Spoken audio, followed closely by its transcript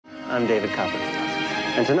I'm David Copperfield.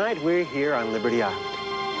 And tonight we're here on Liberty Island.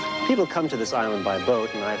 People come to this island by boat,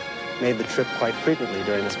 and I've made the trip quite frequently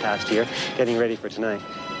during this past year, getting ready for tonight.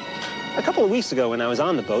 A couple of weeks ago when I was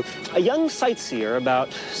on the boat, a young sightseer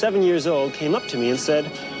about 7 years old came up to me and said,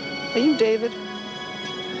 "Are you David?"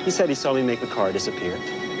 He said he saw me make the car disappear.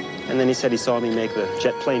 And then he said he saw me make the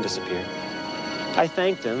jet plane disappear. I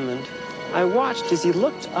thanked him, and I watched as he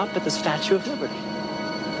looked up at the Statue of Liberty.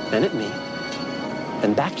 Then at me.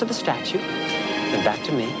 Then back to the statue. Then back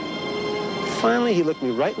to me. Finally, he looked me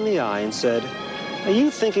right in the eye and said, "Are you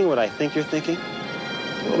thinking what I think you're thinking?"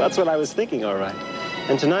 Well, that's what I was thinking, all right.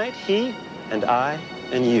 And tonight, he and I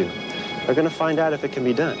and you are going to find out if it can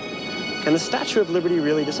be done. Can the Statue of Liberty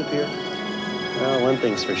really disappear? Well, one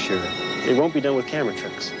thing's for sure. It won't be done with camera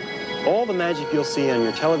tricks. All the magic you'll see on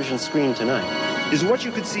your television screen tonight is what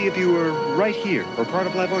you could see if you were right here or part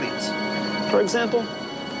of live audience. For example,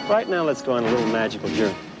 right now let's go on a little magical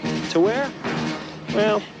journey. To where?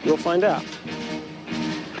 Well, you'll find out.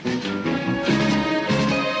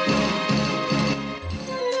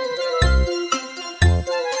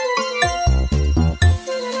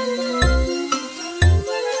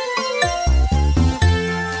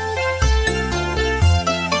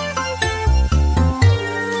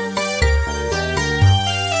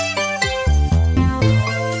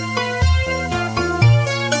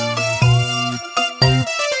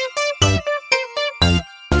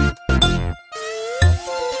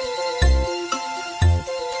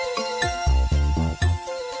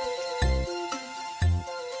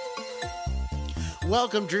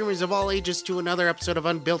 Welcome, dreamers of all ages, to another episode of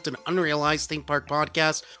Unbuilt and Unrealized Theme Park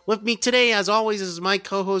Podcast. With me today, as always, is my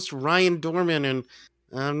co-host, Ryan Dorman, and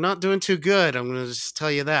I'm not doing too good. I'm going to just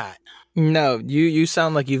tell you that. No, you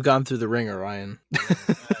sound like you've gone through the ringer, Ryan.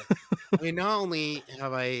 I mean, not only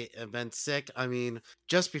have I been sick, I mean,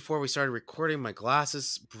 just before we started recording, my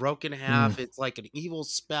glasses broke in half. It's like an evil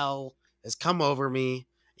spell has come over me,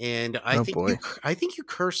 and I think you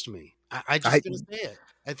cursed me. I just gonna say it.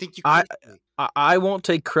 I think you cursed me. I won't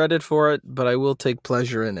take credit for it, but I will take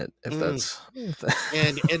pleasure in it, if that's...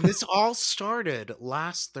 and this all started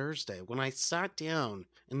last Thursday when I sat down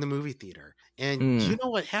in the movie theater. And you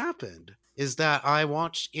know what happened is that I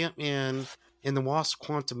watched Ant-Man and the Wasp: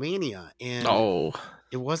 Quantumania, and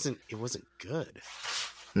it wasn't good.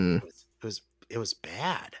 It was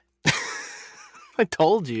bad. I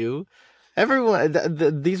told you.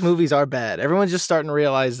 Everyone, these movies are bad. Everyone's just starting to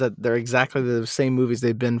realize that they're exactly the same movies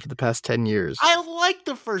they've been for the past 10 years. I like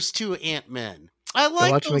the first two Ant-Men. I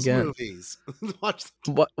like those movies.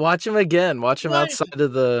 Watch them again. Watch them outside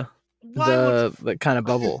of the kind of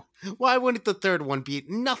bubble. Why wouldn't the third one be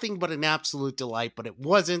nothing but an absolute delight? But it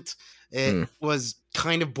wasn't. It was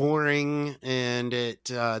kind of boring, and it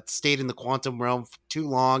stayed in the quantum realm for too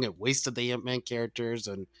long. It wasted the Ant-Man characters,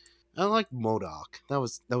 and I like MODOK. That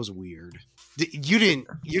was weird. You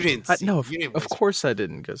didn't see no, of course I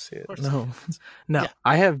didn't go see it. No. Yeah.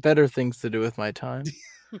 I have better things to do with my time.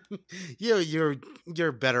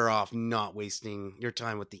 You're better off not wasting your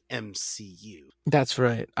time with the MCU. That's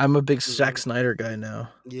right. I'm a big Zack Snyder guy now.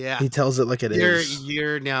 Yeah, he tells it like it is.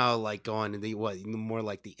 You're now like going to the more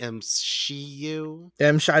like the MCU.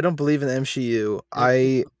 I don't believe in the MCU.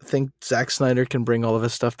 I think Zack Snyder can bring all of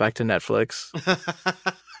his stuff back to Netflix.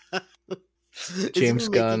 James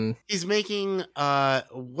Gunn. He's making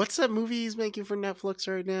what's that movie he's making for Netflix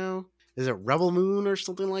right now? Is it Rebel Moon or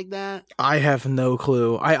something like that? I have no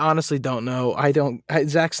clue. I honestly don't know.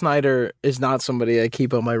 Zack Snyder is not somebody I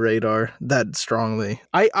keep on my radar that strongly.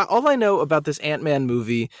 All I know about this Ant-Man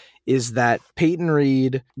movie is that Peyton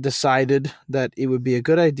Reed decided that it would be a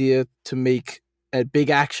good idea to make a big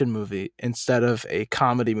action movie instead of a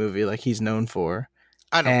comedy movie like he's known for.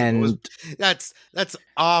 I don't know. That's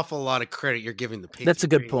awful lot of credit you're giving the Peyton. That's a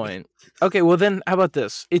good point. Okay, well then, how about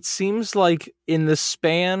this? It seems like in the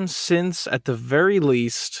span since, at the very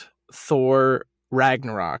least, Thor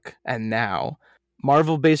Ragnarok and now,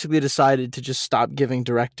 Marvel basically decided to just stop giving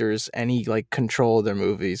directors any control of their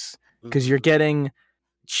movies, because you're getting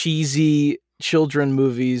cheesy children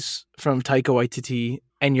movies from Taika Waititi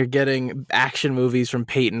and you're getting action movies from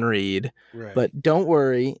Peyton Reed. Right. But don't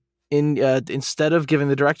worry. Instead of giving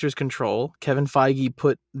the directors control, Kevin Feige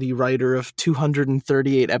put the writer of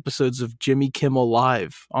 238 episodes of Jimmy Kimmel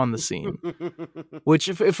Live on the scene, which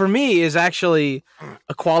for me is actually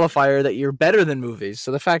a qualifier that you're better than movies.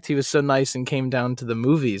 So the fact he was so nice and came down to the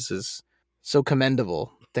movies is so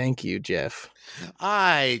commendable. Thank you, Jeff.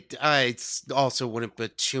 I also wouldn't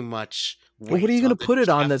put too much weight. Well, what are you going to put it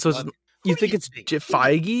on? That so you think it's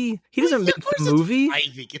Feige? He doesn't make the movie?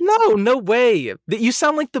 No way. You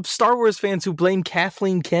sound like the Star Wars fans who blame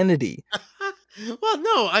Kathleen Kennedy. Well,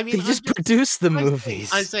 no, I mean, They just produce the I'm movies.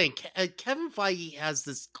 saying Kevin Feige has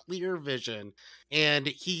this clear vision, and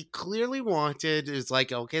he clearly wanted is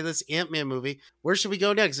like, okay, this Ant-Man movie, where should we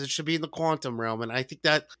go next? It should be in the quantum realm, and I think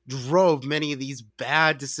that drove many of these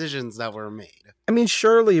bad decisions that were made. I mean,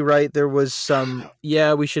 surely, right? There was some,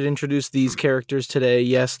 yeah, we should introduce these characters today.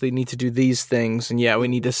 Yes, they need to do these things, and yeah, we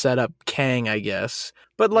need to set up Kang, I guess.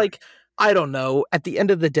 But like, I don't know. At the end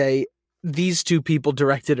of the day, these two people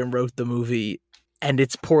directed and wrote the movie, and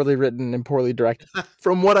it's poorly written and poorly directed,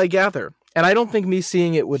 from what I gather. And I don't think me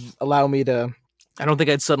seeing it would allow me to. I don't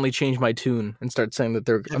think I'd suddenly change my tune and start saying that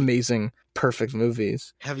they're amazing, perfect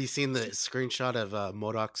movies. Have you seen the screenshot of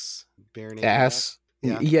MODOK's bare naked Ass.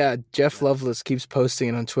 Yeah, Jeff Loveless keeps posting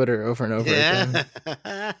it on Twitter over and over again.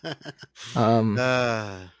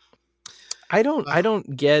 I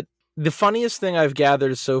don't get. The funniest thing I've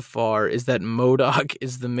gathered so far is that MODOK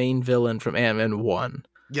is the main villain from Ant-Man 1.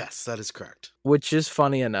 Yes, that is correct. Which is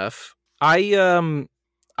funny enough. I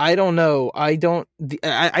don't know. I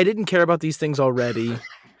didn't care about these things already.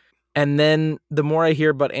 And then the more I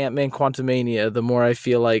hear about Ant-Man Quantumania, the more I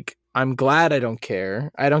feel like I'm glad I don't care.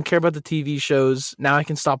 I don't care about the TV shows. Now I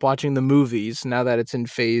can stop watching the movies now that it's in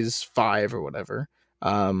phase 5 or whatever.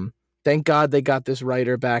 Thank God they got this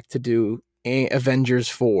writer back to do Avengers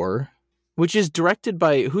 4, which is directed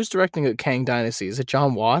by, who's directing it? Kang Dynasty? Is it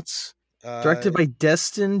John Watts? Directed by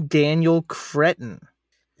Destin Daniel Cretton.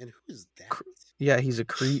 And who's that? Yeah, he's a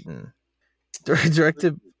cretin.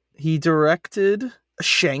 He directed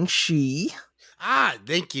Shang-Chi. Ah,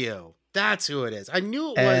 thank you. That's who it is. I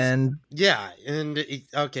knew it was.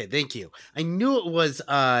 Okay, thank you. I knew it was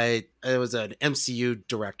an MCU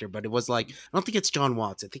director, but it was like, I don't think it's John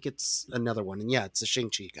Watts. I think it's another one. And yeah, it's a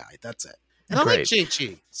Shang-Chi guy. That's it. And I like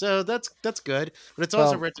Shang-Chi, so that's good. But it's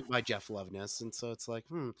also written by Jeff Loveness, and so it's like,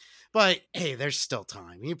 But hey, there's still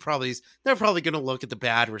time. They're probably going to look at the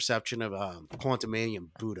bad reception of Quantumania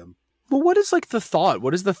and boot him. Well, what is like the thought?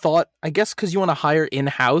 What is the thought? I guess because you want to hire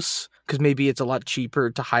in-house, because maybe it's a lot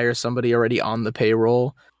cheaper to hire somebody already on the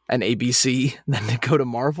payroll and ABC than to go to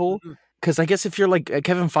Marvel. Because I guess if you're like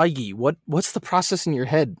Kevin Feige, what's the process in your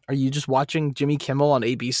head? Are you just watching Jimmy Kimmel on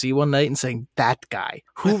ABC one night and saying, that guy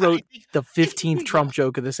who wrote the 15th Trump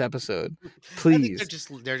joke of this episode? Please.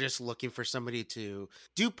 They're just looking for somebody to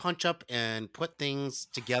do punch up and put things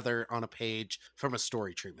together on a page from a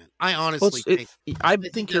story treatment. I honestly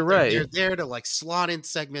think you're right. They're there to like slot in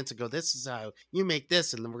segments and go, this is how you make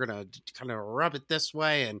this, and then we're gonna kind of rub it this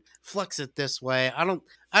way and flex it this way. I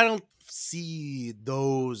don't see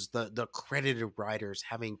the credited writers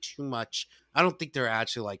having too much. I don't think they're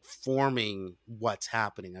actually like forming what's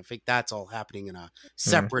happening. I think that's all happening in a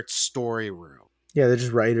separate story room. Yeah, they're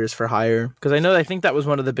just writers for hire. Because I think that was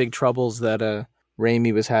one of the big troubles that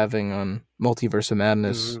Raimi was having on Multiverse of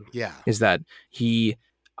Madness. Is that he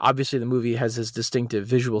obviously the movie has his distinctive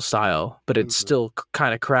visual style, but it's still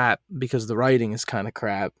kind of crap because the writing is kind of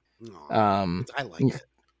crap. I like it.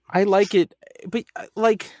 I like it, but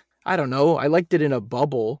like, I don't know. I liked it in a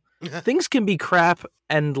bubble. Things can be crap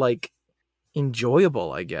and like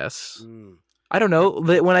enjoyable, I guess. I don't know.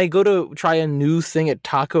 When I go to try a new thing at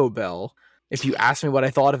Taco Bell, if you ask me what I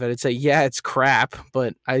thought of it, I'd say, yeah, it's crap,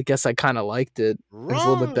 but I guess I kind liked it. Wrong. It's a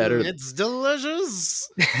little bit better. It's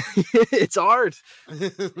delicious. It's art.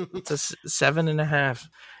 It's a 7.5.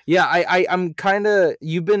 Yeah, I'm kind of,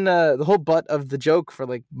 you've been, the whole butt of the joke for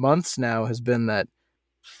like months now has been that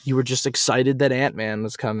you were just excited that Ant-Man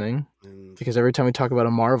was coming, because every time we talk about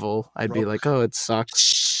a Marvel, I'd be like, oh, it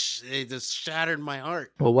sucks. It just shattered my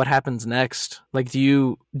heart. Well, what happens next? Like, do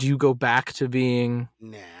you go back to being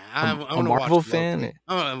a Marvel fan?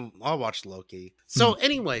 I'll watch Loki. So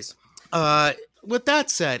anyways, with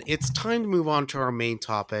that said, it's time to move on to our main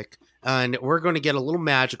topic, and we're going to get a little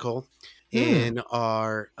magical in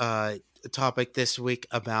our topic this week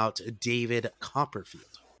about David Copperfield.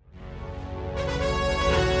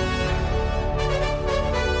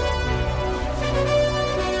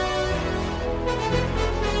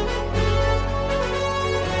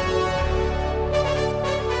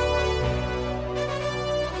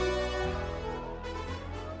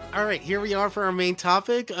 All right, here we are for our main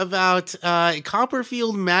topic about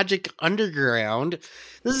Copperfield Magic Underground.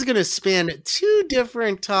 This is going to span 2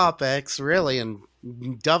 different topics, really, and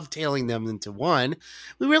dovetailing them into one.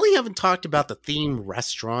 We really haven't talked about the themed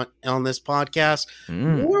restaurant on this podcast,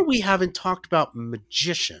 or we haven't talked about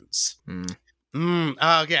magicians.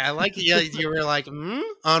 Okay, I like it. You were like,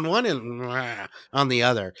 on one and on the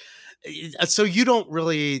other. So you don't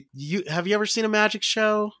really, have you ever seen a magic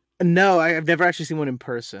show? No, I've never actually seen one in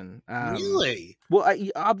person. Really? Well,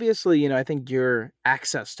 obviously, I think your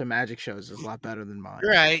access to magic shows is a lot better than mine.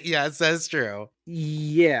 Right. Yes, that's true.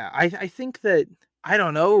 Yeah, I think that I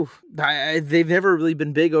don't know. They've never really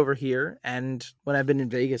been big over here, and when I've been in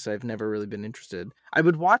Vegas, I've never really been interested. I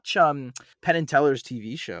would watch Penn and Teller's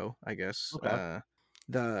TV show, I guess. Okay.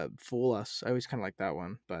 The Fool Us. I always kind of like that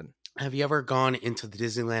one, but Have you ever gone into the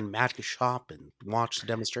Disneyland Magic Shop and watched the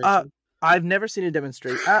demonstration? I've never seen a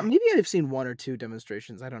demonstration. Maybe I've seen one or two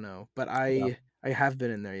demonstrations. I don't know, but Yeah. I have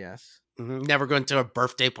been in there. Yes. Never gone to a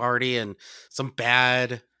birthday party and some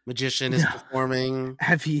bad magician is No. performing.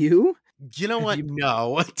 Have you? You know what?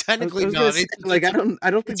 No, technically I was no. gonna say, like I don't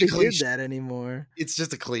think it's a they did cliche. that anymore. It's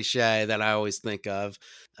just a cliche that I always think of.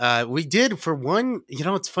 We did for one.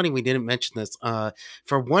 It's funny we didn't mention this.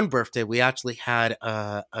 For one birthday, we actually had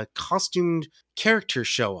a costumed character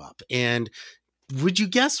show up, and would you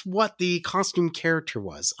guess what the costume character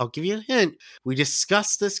was? I'll give you a hint. We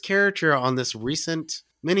discussed this character on this recent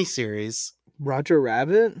miniseries. Roger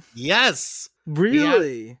Rabbit? Yes.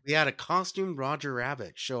 Really? We had a costumed Roger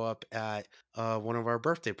Rabbit show up at one of our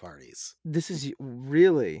birthday parties. This is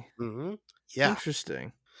really Yeah.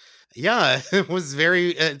 interesting. Yeah,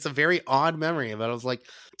 it's a very odd memory, but I was like,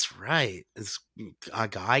 that's right. This a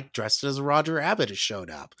guy dressed as Roger Rabbit has showed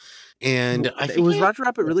up. And I think was Roger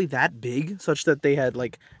Rabbit really that big, such that they had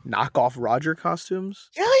like knockoff Roger costumes?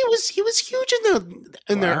 Yeah, he was huge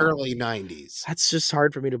in the early 90s. That's just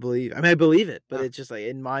hard for me to believe. I mean, I believe it, but it's just like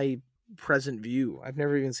in my present view, I've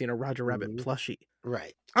never even seen a Roger Rabbit plushie.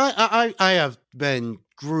 Right. I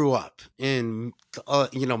grew up in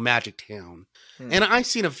Magic Town, and I've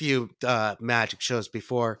seen a few magic shows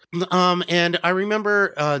before. And I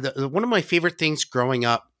remember one of my favorite things growing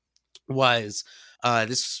up was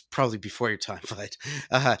this is probably before your time, but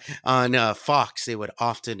on Fox they would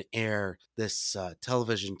often air this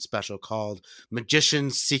television special called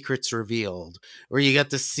Magician's Secrets Revealed, where you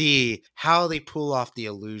get to see how they pull off the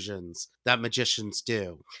illusions that magicians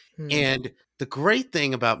do. And the great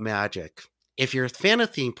thing about magic, if you're a fan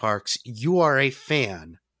of theme parks, you are a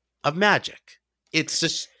fan of magic. It's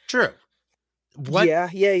just true. What? Yeah,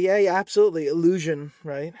 absolutely. Illusion,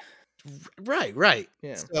 right? Right.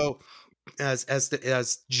 Yeah. So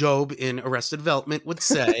as Job in Arrested Development would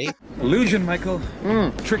say, illusion, Michael.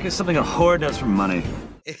 Trick is something a whore does for money.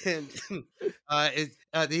 And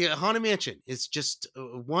the Haunted Mansion is just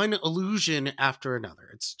one illusion after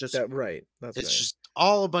another. It's just right. It's just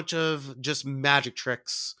all a bunch of just magic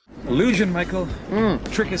tricks. Illusion, Michael.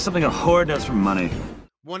 Trick is something a whore does for money.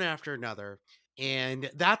 One after another. And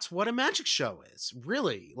that's what a magic show is,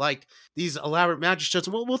 really. Like these elaborate magic shows.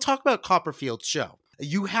 We'll talk about Copperfield's show.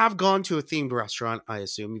 You have gone to a themed restaurant, I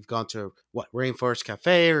assume. You've gone to, Rainforest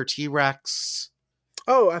Cafe or T-Rex?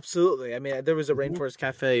 Oh, absolutely. I mean, there was a Rainforest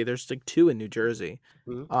Cafe. There's like two in New Jersey.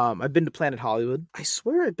 I've been to Planet Hollywood. I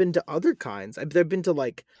swear I've been to other kinds. I've been to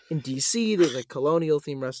like in DC, there's like colonial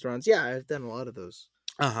themed restaurants. Yeah, I've done a lot of those.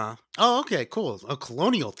 Oh, okay, cool.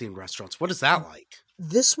 Colonial themed restaurants. What is that like?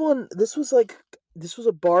 This was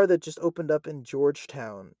a bar that just opened up in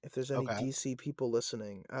Georgetown. If there's any DC people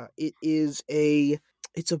listening,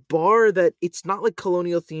 it's a bar that it's not like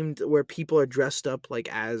colonial themed where people are dressed up like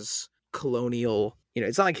as colonial.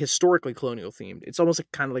 It's not like historically colonial themed. It's almost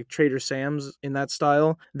like kind of like Trader Sam's in that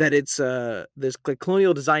style. That it's there's like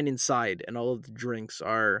colonial design inside, and all of the drinks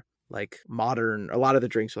are like modern. A lot of the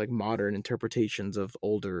drinks are like modern interpretations of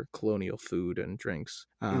older colonial food and drinks.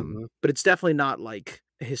 But it's definitely not like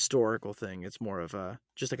a historical thing. It's more of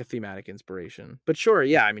just like a thematic inspiration. But sure,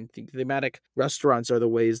 yeah, I mean, thematic restaurants are the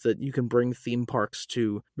ways that you can bring theme parks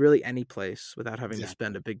to really any place without having to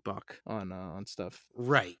spend a big buck on stuff.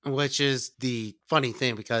 Right, which is the funny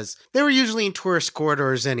thing because they were usually in tourist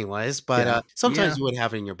corridors anyways, but sometimes you would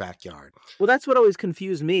have it in your backyard. Well, that's what always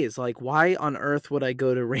confused me is like, why on earth would I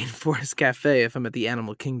go to Rainforest Cafe if I'm at the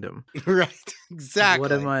Animal Kingdom? Right,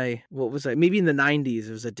 exactly. What was I? Maybe in the 90s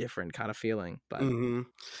it was a different kind of feeling, but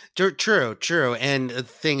True. And the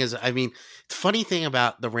thing is, I mean, the funny thing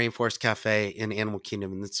about the Rainforest Cafe in Animal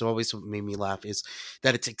Kingdom, and it's always what made me laugh, is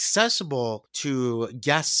that it's accessible to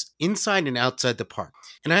guests inside and outside the park.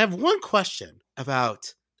 And I have one question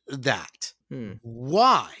about that.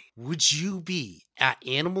 Why would you be at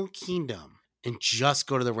Animal Kingdom and just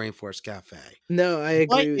go to the Rainforest Cafe? No, I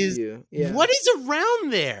agree with you. Yeah. What is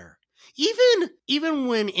around there? Even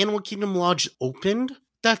when Animal Kingdom Lodge opened,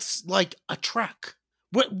 that's like a trek.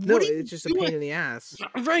 It's just a pain in the ass.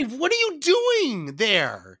 Right. What are you doing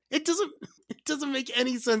there? It doesn't make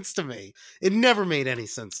any sense to me. It never made any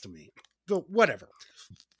sense to me. But whatever.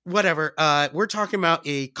 We're talking about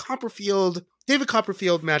a Copperfield David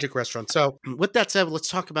Copperfield Magic Restaurant. So, with that said, let's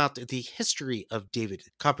talk about the history of David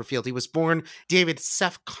Copperfield. He was born David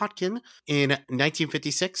Seth Kotkin in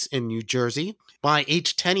 1956 in New Jersey. By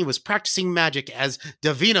age 10, he was practicing magic as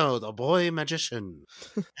Davino, the boy magician.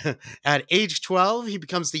 At age 12, he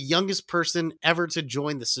becomes the youngest person ever to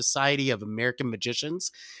join the Society of American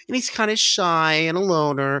Magicians. And he's kind of shy and a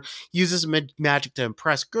loner, uses magic to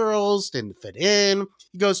impress girls, didn't fit in.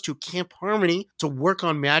 He goes to Camp Harmony to work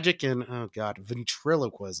on magic and, oh God,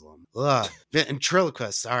 ventriloquism. Ugh.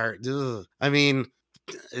 Ventriloquists are, ugh. I mean,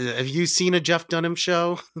 have you seen a Jeff Dunham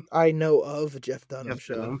show? I know of a Jeff Dunham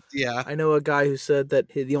show. Yeah. I know a guy who said that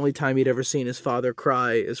the only time he'd ever seen his father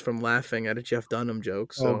cry is from laughing at a Jeff Dunham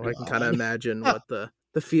joke. So I can kind of imagine what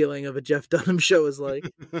the feeling of a Jeff Dunham show is like.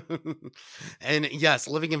 And yes,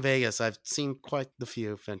 living in Vegas, I've seen quite the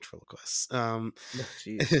few ventriloquists.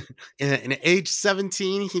 In age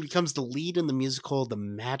 17, he becomes the lead in the musical The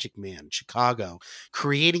Magic Man, Chicago,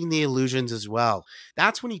 creating the illusions as well.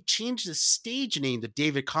 That's when he changed his stage name to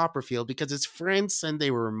David Copperfield because his friends said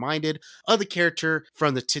they were reminded of the character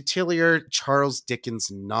from the titular Charles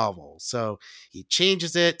Dickens novel. So he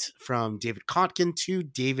changes it from David Kotkin to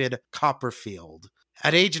David Copperfield.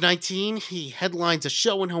 At age 19, he headlines a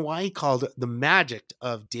show in Hawaii called The Magic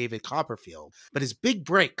of David Copperfield. But his big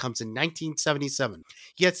break comes in 1977.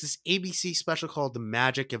 He gets this ABC special called The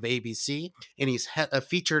Magic of ABC, and he's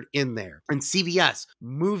featured in there. And CBS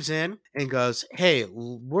moves in and goes, hey,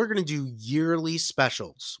 we're going to do yearly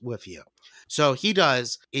specials with you. So he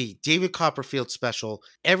does a David Copperfield special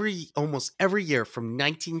almost every year from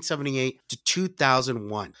 1978 to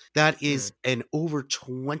 2001. That is an over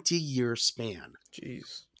 20-year span.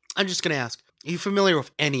 Jeez. I'm just going to ask, are you familiar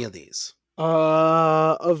with any of these?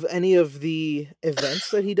 Of any of the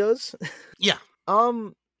events that he does? Yeah.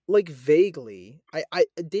 Like vaguely.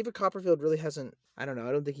 David Copperfield really hasn't, I don't know,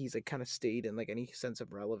 I don't think he's like kind of stayed in like any sense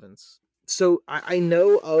of relevance. So I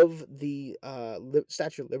know of the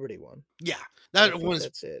Statue of Liberty one. Yeah, that one's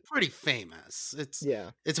pretty famous.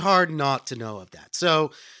 It's hard not to know of that.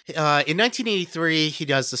 So in 1983, he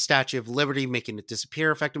does the Statue of Liberty, making it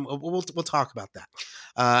disappear effective. We'll talk about that.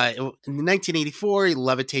 In 1984, he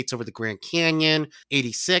levitates over the Grand Canyon.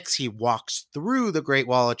 86, he walks through the Great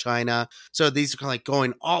Wall of China. So these are kind of like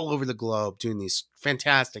going all over the globe, doing these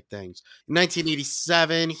fantastic things. In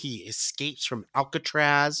 1987, he escapes from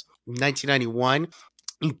Alcatraz. In 1991,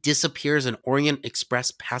 he disappears in Orient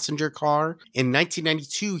Express passenger car. In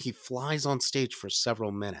 1992, he flies on stage for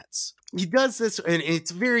several minutes. He does this, and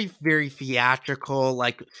it's very, very theatrical.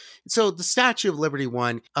 Like, so the Statue of Liberty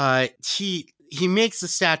one, he makes the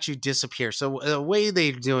statue disappear. So the way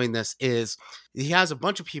they're doing this is he has a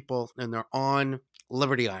bunch of people, and they're on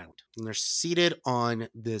Liberty Island, and they're seated on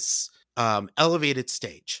this elevated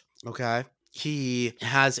stage. Okay, he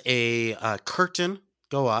has a curtain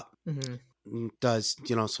go up, does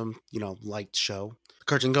some light show. The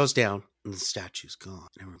curtain goes down, and the statue's gone.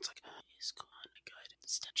 And everyone's like, oh, he's gone. The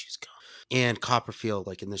statue's gone. And Copperfield,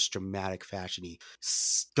 like in this dramatic fashion, he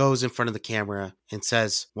goes in front of the camera and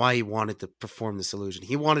says why he wanted to perform this illusion.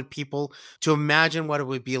 He wanted people to imagine what it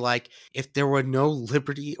would be like if there were no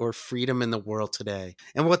liberty or freedom in the world today,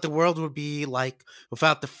 and what the world would be like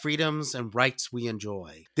without the freedoms and rights we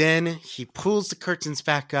enjoy. Then he pulls the curtains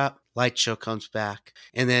back up, light show comes back,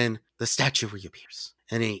 and then the statue reappears.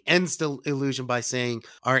 And he ends the illusion by saying,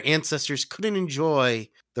 our ancestors couldn't enjoy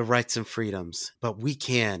the rights and freedoms, but we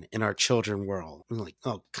can in our children world. I'm like,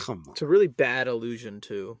 oh, come on. It's a really bad illusion,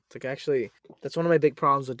 too. It's like, actually, that's one of my big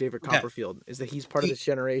problems with David Copperfield, is that he's part of this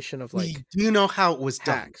generation of, like... Do you know how it was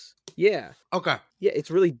hacks. done? Yeah. Okay. Yeah,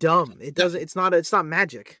 it's really dumb. It's not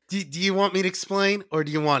magic. Do you want me to explain, or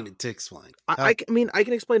do you want it to explain? I mean, I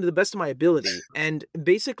can explain to the best of my ability. And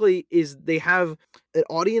basically is they have an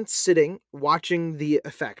audience sitting watching the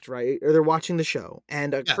effect, right? Or they're watching the show.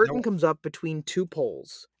 And a curtain comes up between two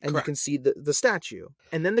poles. And you can see the statue.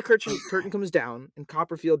 And then the curtain comes down, and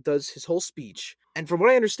Copperfield does his whole speech. And from what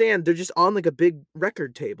I understand, they're just on like a big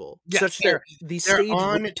record table. Yes, such that the stage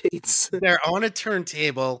rotates. They're on a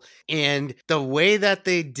turntable, and the way that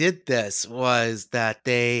they did this was that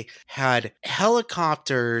they had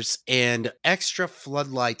helicopters and extra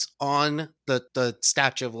floodlights on the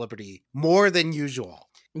Statue of Liberty, more than usual.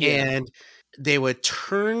 Yeah. And they would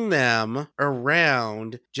turn them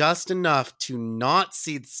around just enough to not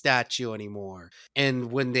see the statue anymore.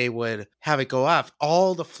 And when they would have it go off,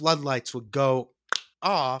 all the floodlights would go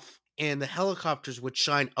off, and the helicopters would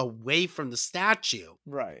shine away from the statue.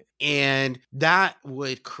 Right. And that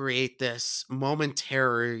would create this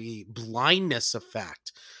momentary blindness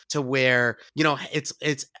effect to where,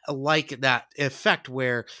 it's like that effect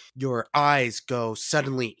where your eyes go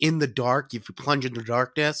suddenly in the dark. If you plunge into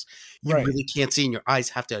darkness, you Right. really can't see and your eyes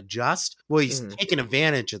have to adjust. Well, he's taking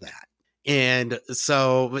advantage of that. And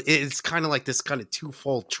so it's kind of like this kind of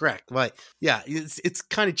twofold trick. But yeah, it's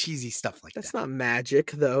kind of cheesy stuff like That's that. not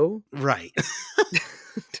magic, though. Right.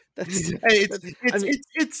 It's an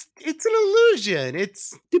illusion.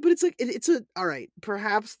 dude, but it's like it's a all right.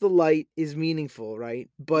 Perhaps the light is meaningful, right?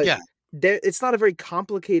 But Yeah. it's not a very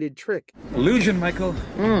complicated trick. Illusion, Michael.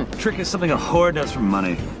 Trick is something a whore does for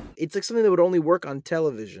money. It's like something that would only work on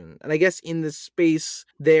television, and I guess in the space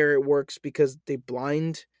there it works because they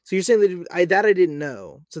blind. So you're saying that I didn't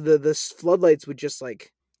know. So the floodlights would just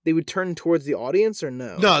like they would turn towards the audience, or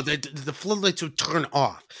no? No, the floodlights would turn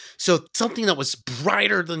off. So something that was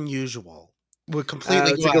brighter than usual would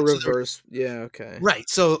completely it's go like a out. reverse. Yeah, okay. Right.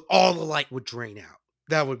 So all the light would drain out.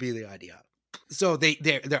 That would be the idea. So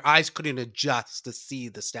their eyes couldn't adjust to see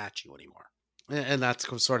the statue anymore. And that's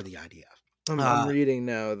sort of the idea. I'm reading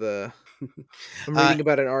now I'm reading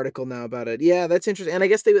about an article now about it. Yeah, that's interesting. And I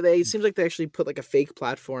guess they it seems like they actually put like a fake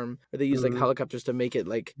platform where they use like helicopters to make it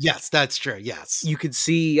like yes, that's true. Yes. you could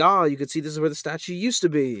see this is where the statue used to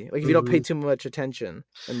be. Like if you don't pay too much attention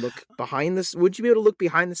and look behind this, would you be able to look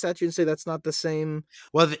behind the statue and say that's not the same?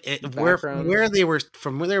 Well, where they were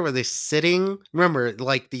sitting, remember,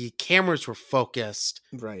 like the cameras were focused,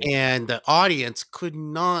 right? And the audience could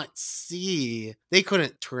not see. They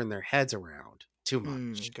couldn't turn their heads around too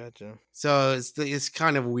much. Gotcha. So it's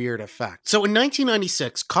kind of weird effect. So in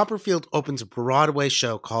 1996, Copperfield opens a Broadway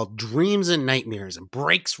show called Dreams and Nightmares and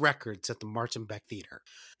breaks records at the Martin Beck Theater.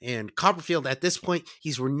 And Copperfield, at this point,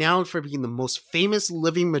 he's renowned for being the most famous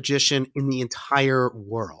living magician in the entire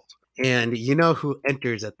world. And you know who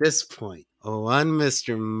enters at this point? One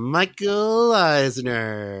Mr. Michael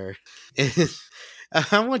Eisner. And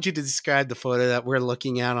I want you to describe the photo that we're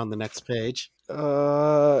looking at on the next page.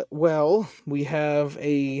 Well, we have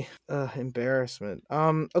a embarrassment.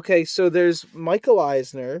 Okay, so there's Michael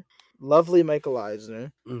Eisner, lovely Michael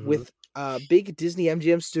Eisner, with big Disney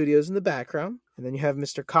MGM Studios in the background, and then you have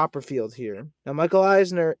Mr. Copperfield here. Now, Michael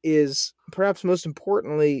Eisner is perhaps most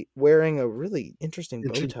importantly wearing a really interesting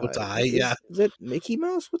bow tie. Yeah, is that Mickey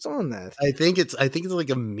Mouse? What's on that? I think it's like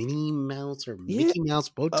a Minnie Mouse or Mickey Mouse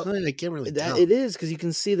bow tie. I can't really tell. It is because you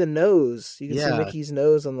can see the nose. You can see Mickey's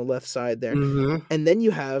nose on the left side there, and then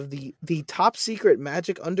you have the top secret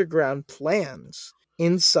Magic Underground plans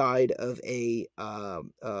inside of a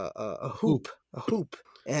hoop.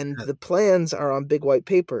 And the plans are on big white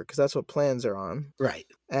paper because that's what plans are on. Right.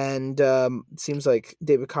 And it seems like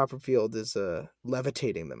David Copperfield is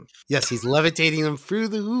levitating them. Yes, he's levitating them through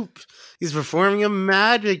the hoop. He's performing a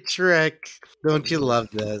magic trick. Don't you love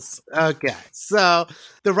this? Okay, so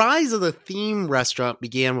the rise of the theme restaurant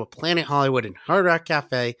began with Planet Hollywood and Hard Rock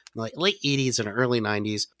Cafe in the late 80s and early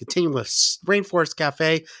 90s, continuing with Rainforest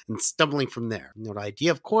Cafe and stumbling from there. The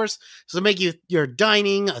idea, of course, is to make your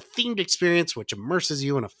dining a themed experience which immerses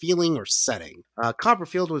you in a feeling or setting.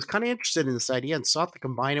 Copperfield was kind of interested in this idea and sought to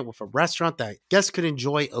combine it with a restaurant that guests could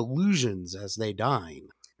enjoy illusions as they dine.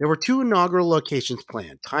 There were two inaugural locations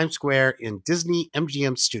planned, Times Square and Disney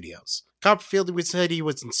MGM Studios. Copperfield said he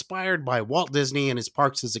was inspired by Walt Disney and his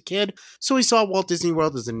parks as a kid, so he saw Walt Disney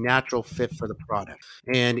World as a natural fit for the product.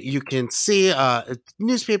 And you can see a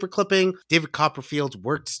newspaper clipping. David Copperfield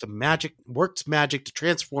works magic to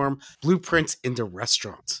transform blueprints into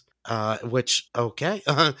restaurants. And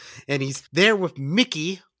he's there with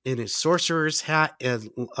Mickey in his sorcerer's hat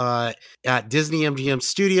at Disney MGM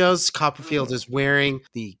Studios. Copperfield is wearing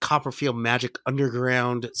the Copperfield Magic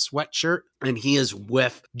Underground sweatshirt, and he is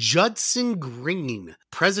with Judson Green,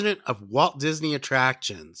 president of Walt Disney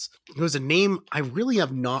Attractions. It was a name I really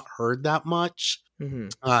have not heard that much.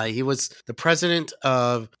 He was the president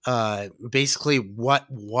of basically what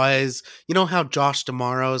was, how Josh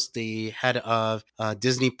D'Amaro's the head of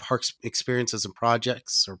Disney Parks Experiences and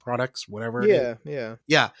Projects or Products, whatever.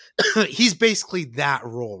 Yeah. He's basically that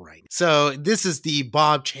role right now. So this is the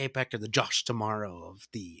Bob Chapek or the Josh D'Amaro of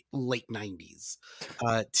the late 90s.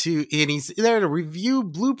 And he's there to review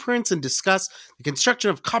blueprints and discuss the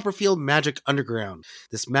construction of Copperfield Magic Underground.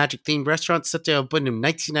 This magic-themed restaurant, set to open in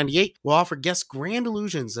 1998, will offer guests grand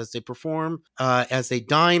illusions as they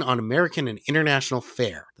dine on American and international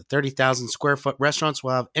fare. The 30,000 square foot restaurants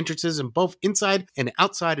will have entrances in both inside and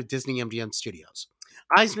outside of Disney MGM Studios.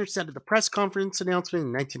 Eisner said at the press conference announcement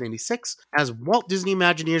in 1996, as Walt Disney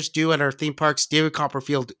Imagineers do at our theme parks, David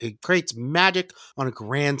Copperfield creates magic on a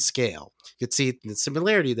grand scale. You can see the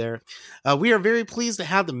similarity there. We are very pleased to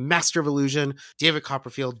have the master of illusion, David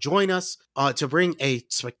Copperfield, join us to bring a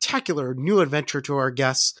spectacular new adventure to our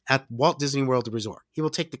guests at Walt Disney World Resort. He will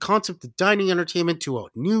take the concept of dining entertainment to a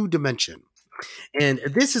new dimension. And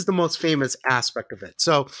this is the most famous aspect of it.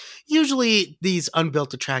 So usually these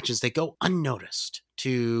unbuilt attractions, they go unnoticed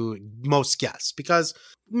to most guests because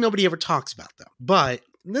nobody ever talks about them. But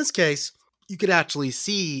in this case, you could actually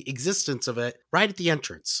see existence of it right at the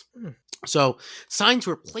entrance. So signs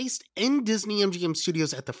were placed in Disney MGM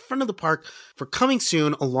Studios at the front of the park for coming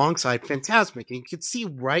soon alongside Fantasmic. And you could see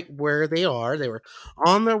right where they are. They were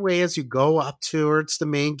on their way as you go up towards the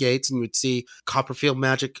main gates, and you would see Copperfield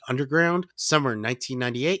Magic Underground, summer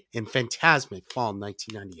 1998, and Fantasmic, fall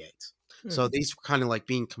 1998. So these were kind of like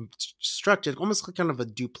being constructed almost like kind of a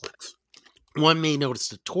duplex. One may notice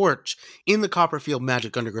the torch in the Copperfield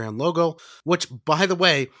Magic Underground logo, which, by the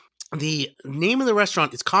way, the name of the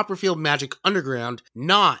restaurant is Copperfield Magic Underground,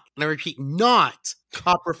 not, and I repeat, not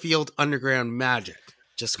Copperfield Underground Magic.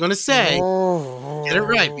 Just going to say, get it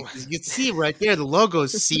right, because you can see right there, the logo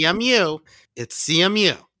is CMU. It's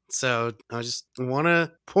CMU. So I just want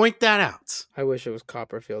to point that out. I wish it was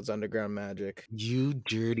Copperfield's Underground Magic. You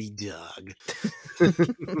dirty dog.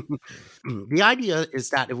 The idea is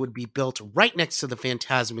that it would be built right next to the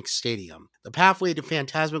Fantasmic Stadium. The pathway to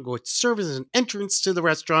Fantasmic would serve as an entrance to the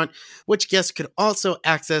restaurant, which guests could also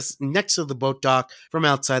access next to the boat dock from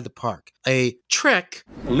outside the park. A trick.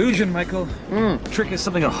 Illusion, Michael. Trick is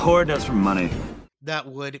something a whore does for money. That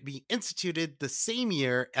would be instituted the same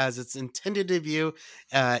year as its intended debut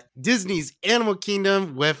at Disney's Animal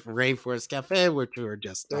Kingdom with Rainforest Cafe, which we were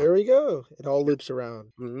just There we go. It all loops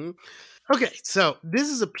around. Mm-hmm. Okay, so this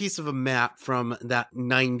is a piece of a map from that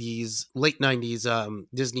late 90s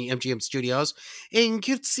Disney MGM Studios, and you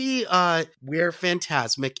can see where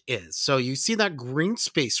Fantasmic is. So you see that green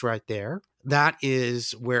space right there. That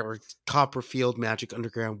is where Copperfield Magic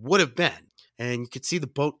Underground would have been. And you can see the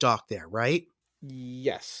boat dock there, right?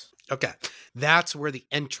 Yes. Okay, that's where the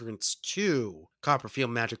entrance to Copperfield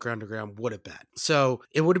Magic Underground would have been. So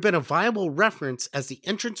it would have been a viable reference as the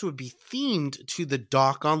entrance would be themed to the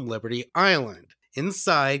dock on Liberty Island.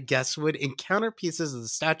 Inside, guests would encounter pieces of the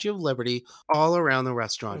Statue of Liberty all around the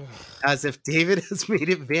restaurant, as if David has made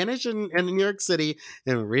it vanish in New York City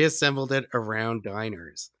and reassembled it around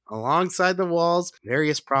diners. Alongside the walls,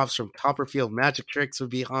 various props from Copperfield magic tricks would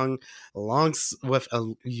be hung along with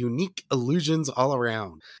unique illusions all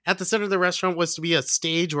around. At the center of the restaurant was to be a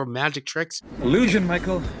stage where magic tricks. Illusion,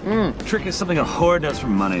 Michael. Trick is something a whore does for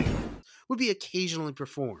money. Would be occasionally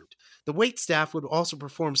performed. The waitstaff would also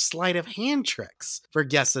perform sleight of hand tricks for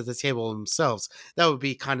guests at the table themselves. That would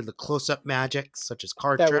be kind of the close-up magic, such as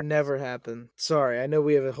card That tricks. would never happen. Sorry, I know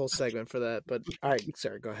we have a whole segment for that, but all right,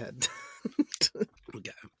 sorry, go ahead.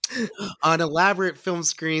 Okay. On elaborate film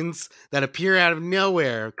screens that appear out of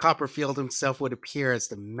nowhere, Copperfield himself would appear as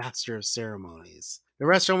the master of ceremonies. The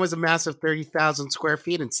restaurant was a massive 30,000 square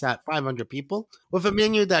feet and sat 500 people, with a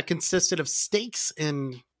menu that consisted of steaks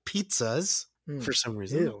and pizzas. For some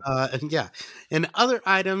reason. And other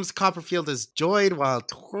items Copperfield has enjoyed while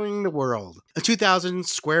touring the world. A 2,000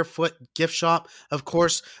 square foot gift shop, of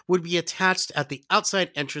course, would be attached at the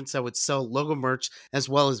outside entrance that would sell logo merch as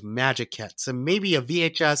well as magic kits and maybe a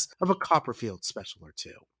VHS of a Copperfield special or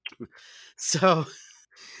two. So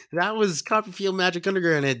that was Copperfield Magic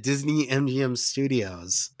Underground at Disney MGM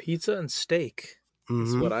Studios. Pizza and steak.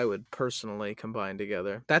 Is what I would personally combine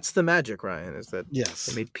together. That's the magic, Ryan, is that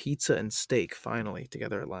they made pizza and steak finally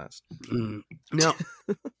together at last. Now,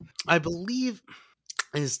 I believe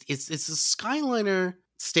it's a Skyliner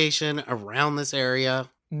station around this area.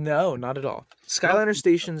 No, not at all. Skyliner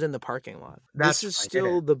station's in the parking lot. This is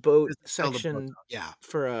still the boat section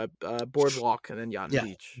for a boardwalk and then Yacht and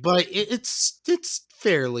Beach. But it's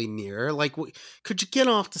fairly near. Like, could you get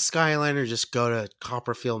off the Skyliner and just go to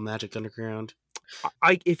Copperfield Magic Underground?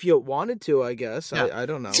 If you wanted to, I guess. Yeah. I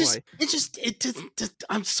don't know.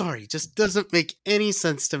 I'm sorry, just doesn't make any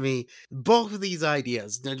sense to me. Both of these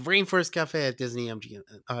ideas, the Rainforest Cafe at Disney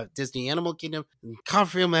MGM, Disney Animal Kingdom, and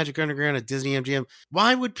Copperfield Magic Underground at Disney MGM.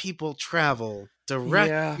 Why would people travel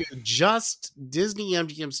direct to just Disney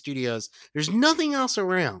MGM Studios? There's nothing else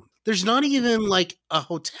around. There's not even like a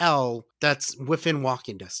hotel that's within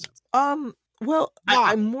walking distance. Well,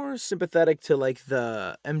 Why? I'm more sympathetic to like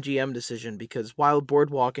the MGM decision because while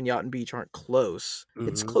Boardwalk and Yacht and Beach aren't close,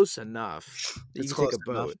 it's Mhm. close enough that you It's can take a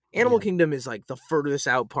close enough. boat. Animal Yeah. Kingdom is like the furthest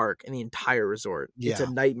out park in the entire resort. It's a Yeah.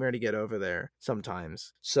 nightmare to get over there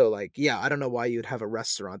sometimes. So like, yeah, I don't know why you'd have a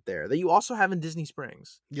restaurant there that you also have in Disney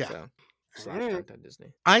Springs. Yeah. So slash Alright. Downtown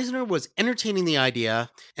Disney. Eisner was entertaining the idea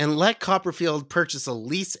and let Copperfield purchase a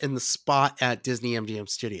lease in the spot at Disney MGM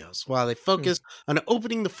Studios while they focused on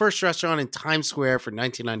opening the first restaurant in Times Square for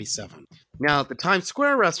 1997. Now, the Times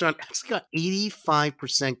Square restaurant actually got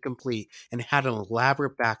 85% complete and had an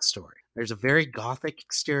elaborate backstory. There's a very gothic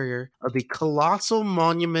exterior of the Colossal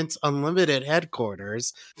Monuments Unlimited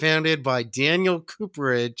headquarters, founded by Daniel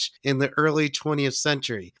Cooperage in the early 20th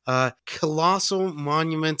century. Colossal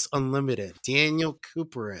Monuments Unlimited, Daniel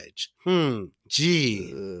Cooperage.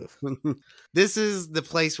 Gee. Ugh. This is the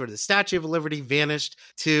place where the Statue of Liberty vanished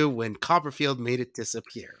to when Copperfield made it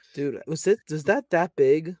disappear. Dude, was that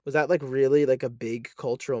big? Was that like really like a big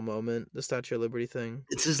cultural moment, the Statue of Liberty thing?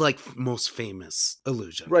 It's his like most famous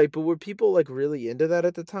illusion. Right, but were people like really into that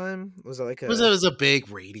at the time? Was it like It was a big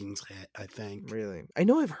ratings hit, I think. really? I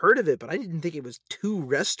know I've heard of it, but I didn't think it was 2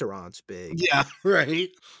 restaurants big. Yeah, right.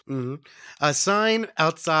 Mhm. A sign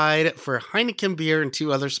outside for Heineken beer and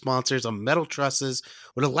 2 other sponsors on metal trusses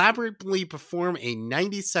would elaborately perform a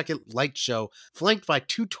 90-second light show flanked by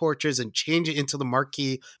 2 torches and change it into the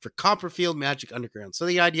marquee for Copperfield Magic Underground. So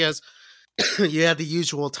the idea is you had the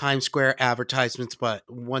usual Times Square advertisements, but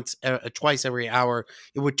twice every hour,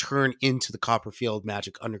 it would turn into the Copperfield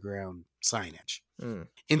Magic Underground signage. Mm.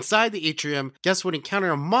 Inside the atrium, guests would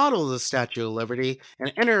encounter a model of the Statue of Liberty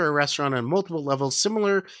and enter a restaurant on multiple levels,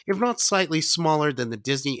 similar, if not slightly smaller, than the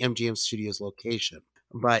Disney MGM Studios location.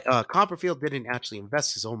 But Copperfield didn't actually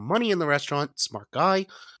invest his own money in the restaurant, smart guy,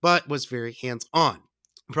 but was very hands-on.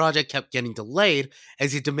 The project kept getting delayed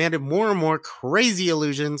as he demanded more and more crazy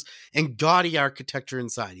illusions and gaudy architecture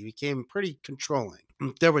inside. He became pretty controlling.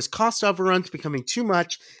 There was cost overruns becoming too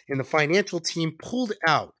much, and the financial team pulled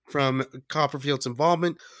out from Copperfield's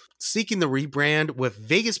involvement, seeking the rebrand with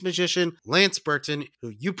Vegas magician Lance Burton, who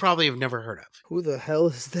you probably have never heard of. Who the hell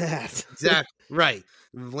is that? Exactly. Right.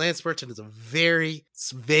 Lance Burton is a very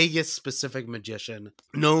Vegas specific magician.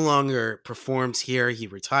 No longer performs here. He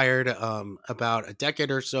retired about a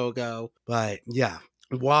decade or so ago. But yeah.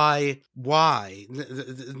 Why?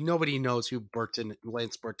 Nobody knows who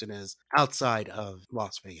Lance Burton is outside of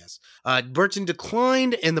Las Vegas. Burton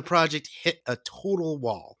declined and the project hit a total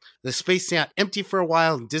wall. The space sat empty for a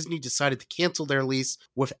while and Disney decided to cancel their lease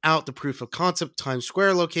without the proof of concept Times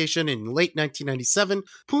Square location in late 1997,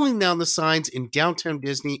 pulling down the signs in downtown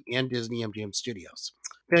Disney and Disney MGM Studios.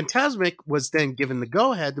 Fantasmic was then given the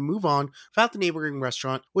go-ahead to move on without the neighboring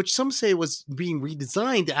restaurant, which some say was being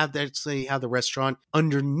redesigned to actually have the restaurant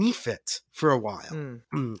underneath it for a while.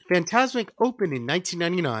 Fantasmic opened in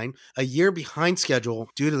 1999, a year behind schedule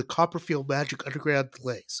due to the Copperfield Magic Underground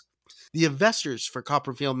delays. The investors for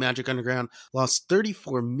Copperfield Magic Underground lost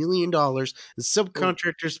 $34 million, and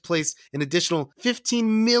subcontractors placed an additional $15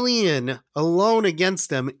 million alone against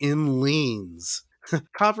them in liens.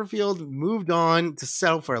 Copperfield moved on to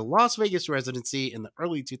settle for a Las Vegas residency in the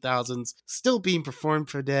early 2000s, still being performed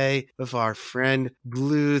today with our friend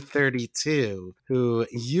Blue 32, who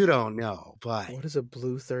you don't know, but... What is a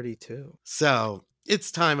Blue 32? So,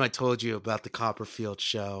 it's time I told you about the Copperfield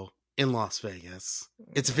show in Las Vegas.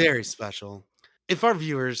 It's very special. If our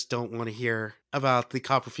viewers don't want to hear about the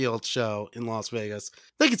Copperfield show in Las Vegas,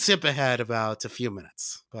 they could skip ahead about a few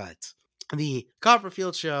minutes. But the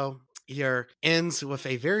Copperfield show here ends with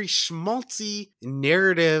a very schmaltzy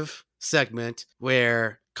narrative segment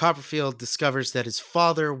where Copperfield discovers that his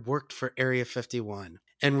father worked for Area 51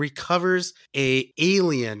 and recovers a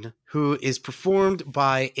alien who is performed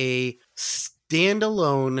by a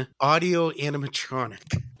standalone audio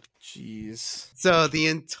animatronic. Jeez. So the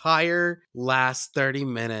entire last 30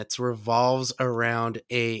 minutes revolves around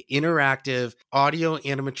a interactive audio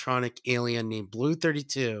animatronic alien named Blue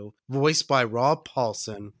 32, voiced by Rob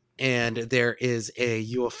Paulson. And there is a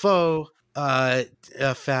UFO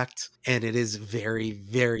effect, and it is very,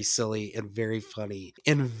 very silly and very funny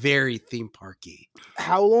and very theme parky.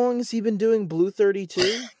 How long has he been doing Blue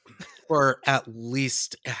 32? For at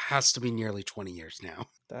least, it has to be nearly 20 years now.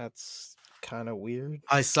 That's kind of weird.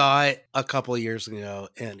 I saw it a couple of years ago,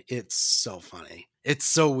 and it's so funny. It's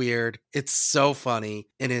so weird. It's so funny,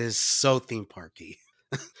 and it is so theme parky.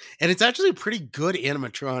 And it's actually a pretty good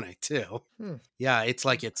animatronic too. Yeah, it's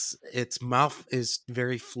like its mouth is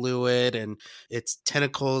very fluid, and its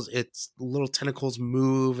little tentacles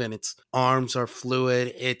move, and its arms are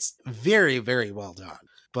fluid. It's very, very well done.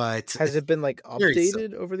 But Has it been like very silly.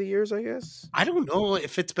 updated over the years, I guess? I don't know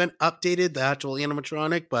if it's been updated, the actual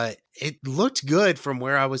animatronic, but it looked good from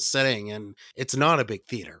where I was sitting, and it's not a big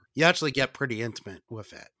theater. You actually get pretty intimate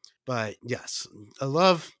with it. But yes, I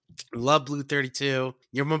love Blue 32.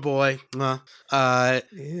 You're my boy.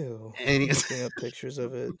 Ew. And I'm looking up pictures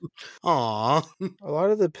of it. aw. A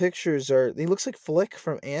lot of the pictures are. He looks like Flick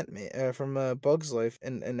from Ant-Man, from Bug's Life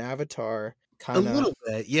and Avatar. A Kind of. little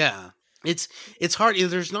bit, yeah. It's hard.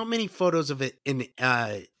 There's not many photos of it in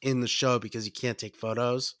the show because you can't take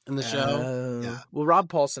photos in the show. Yeah. Well, Rob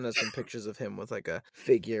Paulson has some pictures of him with like a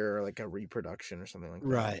figure or like a reproduction or something like that.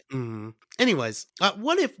 Right. Anyways,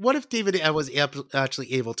 what if David was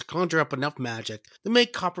actually able to conjure up enough magic to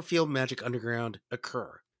make Copperfield Magic Underground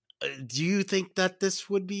occur? Do you think that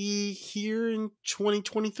this would be here in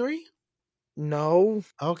 2023? No.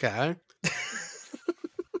 Okay.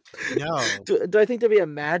 No. Do I think there'll be a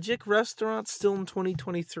magic restaurant still in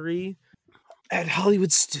 2023 at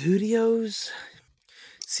Hollywood Studios?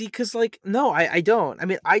 See, because like, no, I don't. I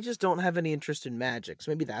mean, I just don't have any interest in magic,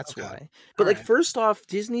 so maybe that's Okay. why. But like, Alright. first off,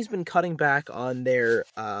 Disney's been cutting back on their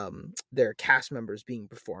cast members being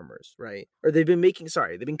performers, right? Or they've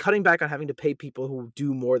been cutting back on having to pay people who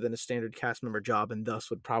do more than a standard cast member job, and thus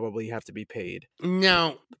would probably have to be paid Now,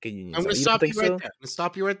 like a union. I'm going to You don't stop you think right so? there. I'm going to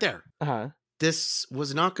stop you right there. Uh-huh. This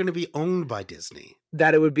was not going to be owned by Disney.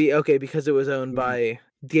 That it would be okay because it was owned by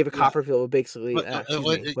David Yeah. Copperfield. Would basically, But,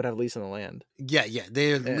 would have lease on the land. Yeah,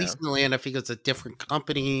 they're Yeah. leasing the land. I think it's a different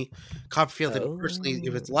company. Copperfield didn't personally,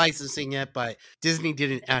 if it's Oh. licensing it, but Disney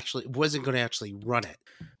wasn't going to actually run it.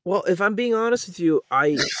 Well, if I'm being honest with you,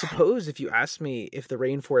 I suppose if you asked me if the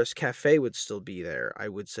Rainforest Cafe would still be there, I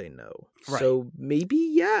would say no. Right. So maybe,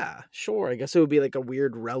 yeah, sure. I guess it would be like a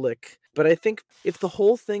weird relic. But I think if the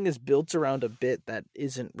whole thing is built around a bit that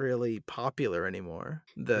isn't really popular anymore,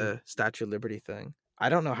 the Statue of Liberty thing, I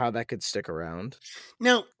don't know how that could stick around.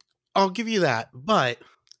 Now, I'll give you that, but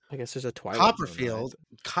I guess there's a Twilight Zone Copperfield,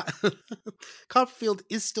 Copperfield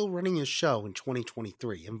is still running his show in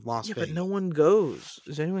 2023 in Las Yeah, Vegas. but no one goes.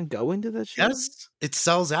 Does anyone go into that show? Yes, it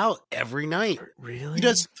sells out every night. Really? He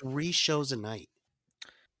does 3 shows a night.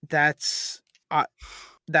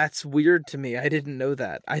 That's weird to me. I didn't know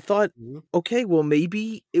that. I thought, Mhm. okay, well,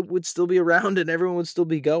 maybe it would still be around and everyone would still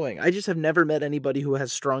be going. I just have never met anybody who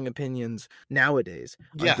has strong opinions nowadays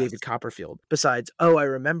on Yes. David Copperfield. Besides, oh, I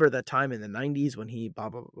remember that time in the 90s when he blah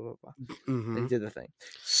blah blah blah blah. Mhm. He did the thing.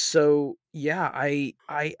 So yeah, I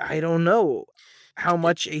don't know how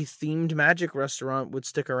much a themed magic restaurant would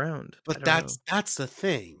stick around. I But don't know. that's the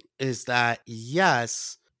thing, is that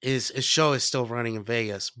yes, his show is still running in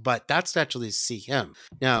Vegas, but that's actually to see him.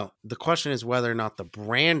 Now, the question is whether or not the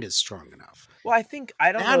brand is strong enough. Well, I think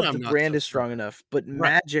I don't That know if I'm the not brand so is strong sure. enough, but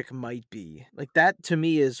Right. magic might be. Like that to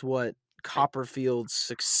me is what Copperfield's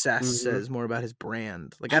success Mhm. says more about his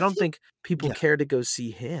brand. Like I I don't think- think people yeah. care to go see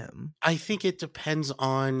him. I think it depends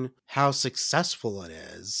on how successful it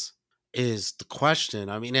is the question.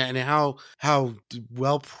 I mean, and how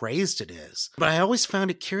well praised it is. But I always found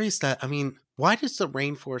it curious that, I mean, why does the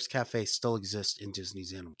Rainforest Cafe still exist in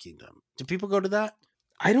Disney's Animal Kingdom? Do people go to that?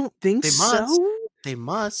 I don't think They must. so. They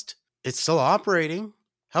must. It's still operating.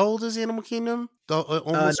 How old is Animal Kingdom?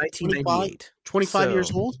 Almost 1998. 25 years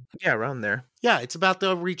So- old? Yeah, around there. Yeah, it's about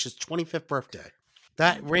to reach its 25th birthday.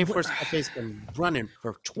 That Rainforest Cafe's been running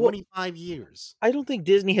for 25 years. I don't think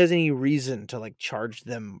Disney has any reason to like charge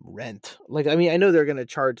them rent. Like, I mean, I know they're going to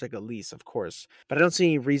charge like a lease, of course, but I don't see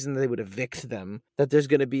any reason they would evict them. That there's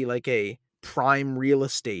going to be like a prime real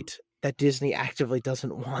estate that Disney actively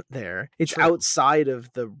doesn't want there. It's True. outside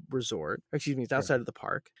of the resort. Excuse me, it's outside of the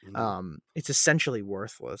park. Mhm. It's essentially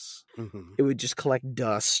worthless. Mhm. It would just collect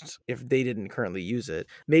dust if they didn't currently use it.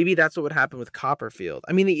 Maybe that's what would happen with Copperfield.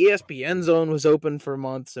 I mean, the ESPN zone was open for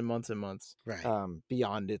months and months and months. Right.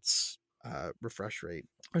 Beyond its refresh rate.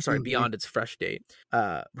 Or sorry, Mhm. beyond its fresh date.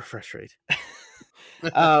 Refresh rate.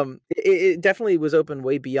 It definitely was open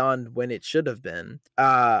way beyond when it should have been.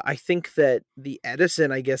 I think that the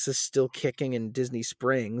Edison, I guess, is still kicking in Disney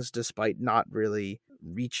Springs, despite not really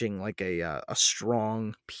reaching like a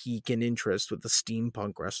strong peak in interest with the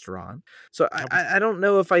steampunk restaurant. So I don't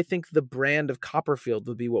know if I think the brand of Copperfield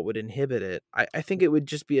would be what would inhibit it. I think it would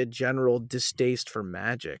just be a general distaste for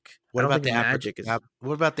magic. What I don't about think the magic is.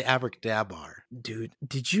 What about the Abracadabra? Dude,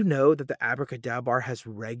 did you know that the Abracadabra has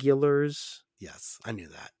regulars? Yes, I knew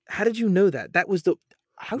that. How did you know that?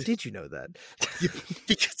 How did you know that?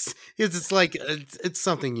 because it's like it's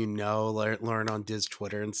something learn on Diz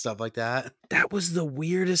Twitter and stuff like that. That was the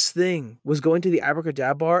weirdest thing. Was going to the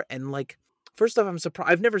Abracadabra and like, first off, I'm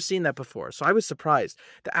surprised. I've never seen that before, so I was surprised.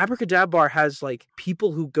 The Abracadabra has like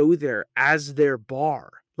people who go there as their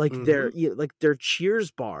bar. like like their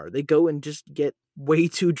Cheers bar. They go and just get way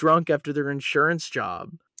too drunk after their insurance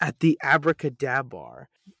job at the Abracadabra bar.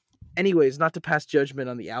 Anyways, not to pass judgment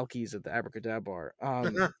on the alkies at the Abracadabra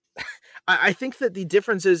bar. I think that the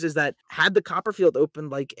difference is that had Copperfield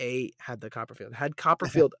opened like a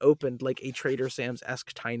Trader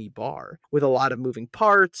Sam's-esque tiny bar with a lot of moving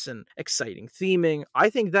parts and exciting theming, I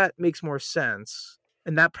think that makes more sense.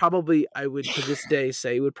 And that probably, I would to this day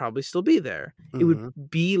say, would probably still be there. It would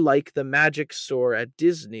be like the Magic Store at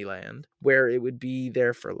Disneyland, where it would be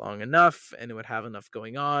there for long enough and it would have enough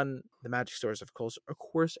going on. The Magic Store is, of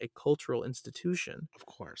course, a cultural institution. Of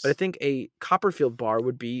course. But I think a Copperfield bar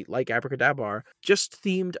would be like Abracadabra, just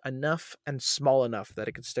themed enough and small enough that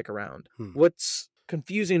it could stick around. What's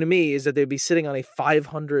confusing to me is that they'd be sitting on a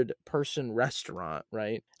 500-person restaurant,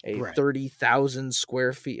 right? 30,000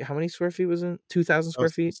 square feet. How many square feet was it? 2,000 square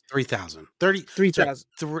feet? 3,000.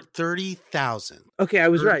 30,000. Okay, I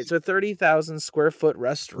was right. So a 30,000 square foot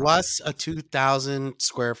restaurant. Plus a 2,000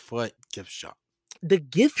 square foot gift shop. The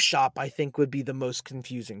gift shop, I think, would be the most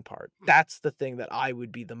confusing part. That's the thing that I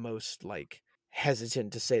would be the most,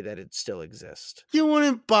 hesitant to say that it still exists. You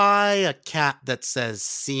wouldn't buy a cat that says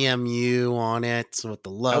CMU on it with the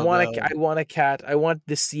logo. I want a cat. I want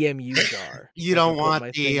the CMU jar. You don't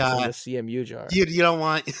want the CMU jar. You don't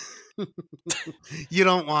want. You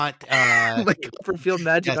don't want my Copperfield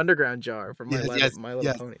Magic Underground jar from My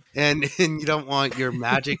Little Pony, and you don't want your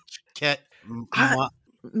magic kit.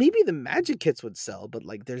 Maybe the magic kits would sell, but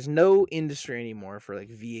there's no industry anymore for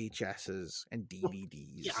VHSs and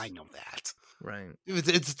DVDs. Yeah, I know that. Right.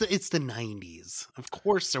 It's the 90s. Of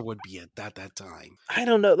course there would be at that time. I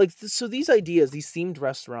don't know. So these ideas, these themed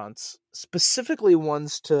restaurants, specifically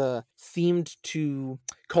ones themed to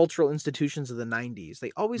cultural institutions of the 90s,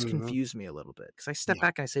 they always confuse me a little bit because I step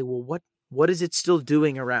back and I say, well, what is it still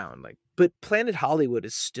doing around? But Planet Hollywood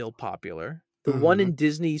is still popular. The one in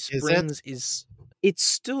Disney Springs it's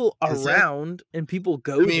still around and people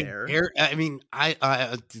go there.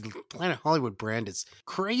 Planet Hollywood brand is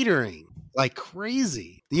cratering like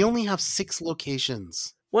crazy. They only have 6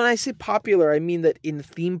 locations. When I say popular, I mean that in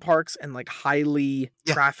theme parks and highly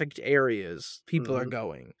trafficked areas, people are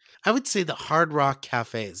going. I would say the Hard Rock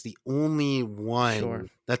Cafe is the only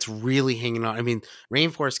one that's really hanging on.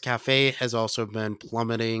 Rainforest Cafe has also been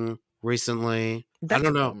plummeting recently. I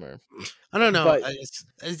don't know. But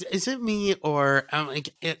is it me or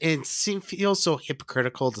it feels so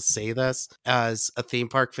hypocritical to say this as a theme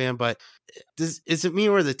park fan, but is it me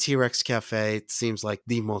or the T-Rex Cafe? It seems like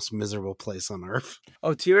the most miserable place on earth.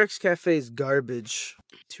 Oh, T-Rex Cafe is garbage.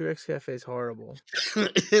 T-Rex Cafe is horrible.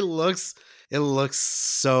 It looks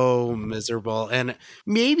so miserable, and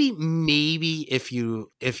maybe if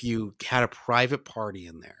you had a private party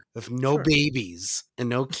in there with no babies and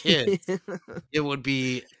no kids, it would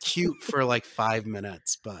be cute for 5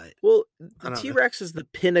 minutes. But the T-Rex is the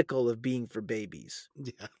pinnacle of being for babies.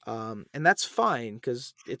 Yeah, and that's fine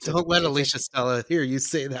because don't let Alicia Stella hear you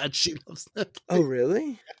say that. She loves that place. Oh,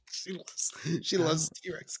 really? She loves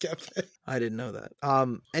T-Rex Cafe. I didn't know that.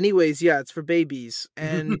 Anyways, yeah, it's for babies.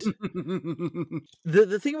 And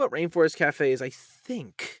the thing about Rainforest Cafe is I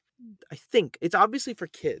think it's obviously for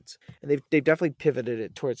kids, and they've definitely pivoted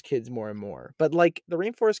it towards kids more and more. But the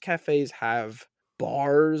Rainforest Cafes have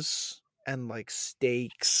bars and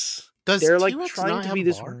steaks. They're T-Rex trying to be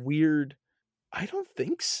this bar? Weird. I don't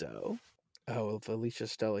think so. Oh, if Alicia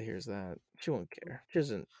Stella hears that, she won't care. She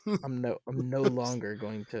doesn't. I'm no longer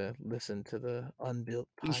going to listen to the Unbuilt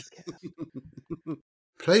podcast.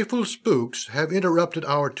 Playful spooks have interrupted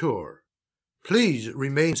our tour. Please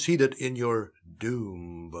remain seated in your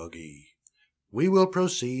doom buggy. We will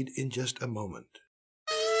proceed in just a moment.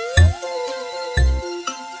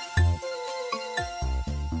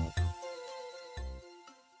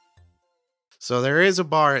 So there is a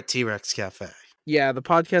bar at T-Rex Cafe. Yeah, the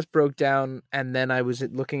podcast broke down, and then I was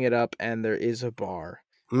looking it up, and there is a bar.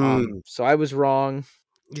 So I was wrong.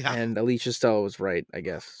 Yeah, and Alicia Stella was right, I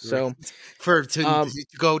guess. So to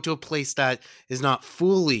go to a place that is not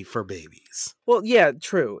fully for babies. Well, yeah,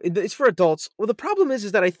 true. It's for adults. Well, the problem is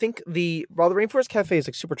that I think while the Rainforest Cafe is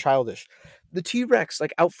super childish, the T-Rex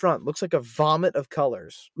out front looks like a vomit of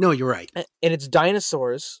colors. No, you're right. And it's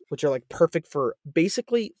dinosaurs, which are perfect for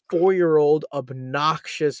basically 4-year-old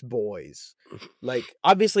obnoxious boys.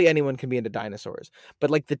 Obviously anyone can be into dinosaurs,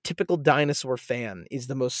 but the typical dinosaur fan is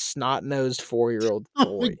the most snot-nosed 4-year-old boy.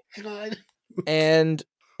 Oh my God. And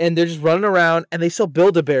they're just running around, and they sell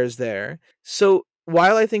Build-A-Bears there. So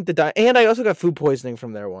while I think and I also got food poisoning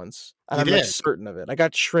from there once, and You I'm like did? certain of it. I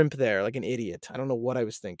got shrimp there, like an idiot. I don't know what I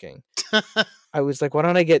was thinking. I was like, why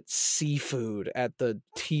don't I get seafood at the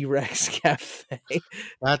T-Rex Cafe?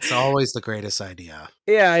 That's always the greatest idea.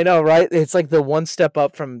 Yeah, I know, right? It's like the one step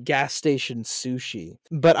up from gas station sushi.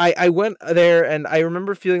 But I went there and I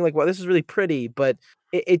remember feeling like, well, this is really pretty, but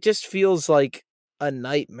it just feels like a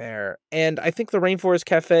nightmare. And I think the Rainforest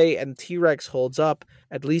Cafe and T-Rex holds up,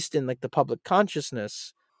 at least in like the public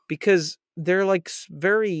consciousness, because they're like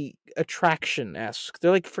very attraction-esque.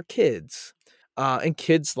 They're like for kids. And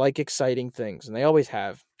kids like exciting things, and they always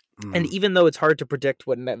have. And even though it's hard to predict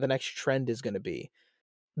what the next trend is going to be,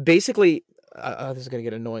 basically, this is going to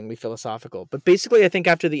get annoyingly philosophical, but basically I think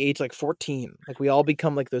after the age like 14, like we all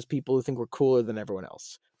become like those people who think we're cooler than everyone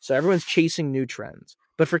else. So everyone's chasing new trends.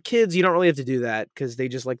 But for kids, you don't really have to do that because they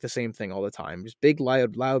just like the same thing all the time. Just big,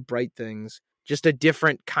 loud, bright things. Just a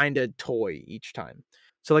different kind of toy each time.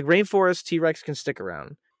 So like Rainforest, T-Rex can stick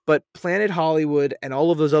around. But Planet Hollywood and all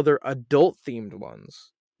of those other adult-themed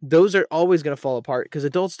ones, those are always going to fall apart because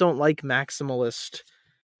adults don't like maximalist,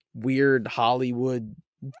 weird Hollywood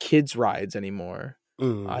kids rides anymore.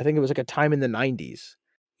 I think it was like a time in the 90s,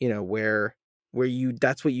 where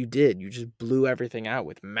that's what you did. You just blew everything out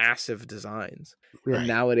with massive designs. Right. And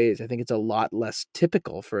nowadays, I think it's a lot less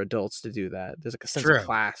typical for adults to do that. There's like a sense of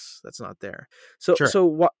class that's not there.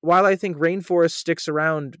 So while I think Rainforest sticks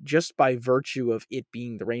around just by virtue of it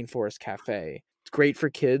being the Rainforest Cafe, it's great for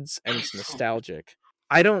kids and it's nostalgic.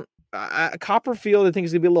 Copperfield, I think,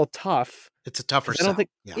 is going to be a little tough. It's a tougher I don't think,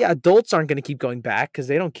 adults aren't going to keep going back because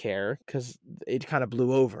they don't care because it kind of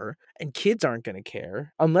blew over, and kids aren't going to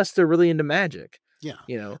care unless they're really into magic. Yeah.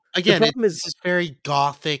 the Again, problem it's very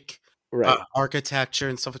gothic architecture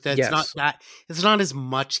and stuff like that. Yes. It's not as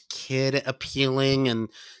much kid appealing, and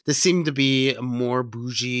this seemed to be more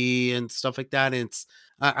bougie and stuff like that. And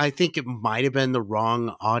I think it might have been the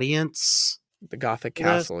wrong audience. The Gothic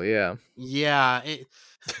Castle, yeah.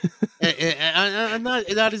 And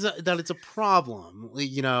that is a problem,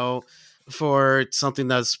 for something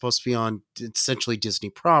that's supposed to be on essentially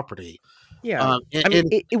Disney property. Yeah,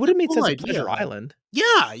 it would have made sense at Pleasure Island.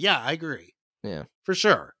 Yeah, I agree. Yeah, for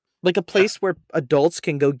sure. Like a place where adults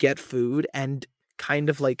can go get food and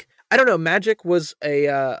kind of like, I don't know, magic was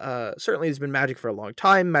certainly there's been magic for a long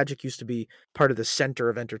time. Magic used to be part of the center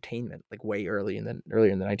of entertainment, like way earlier in the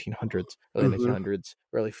 1900s, early 1900s,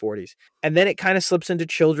 early 40s. And then it kind of slips into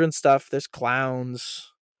children's stuff. There's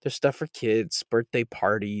clowns, there's stuff for kids, birthday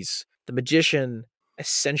parties. The magician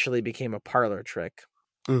essentially became a parlor trick.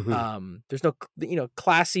 There's no,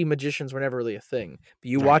 classy magicians were never really a thing.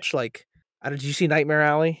 But you watch did you see Nightmare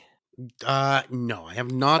Alley? No, I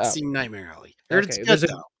have not seen Nightmare Alley. Okay,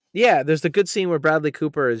 there's the good scene where Bradley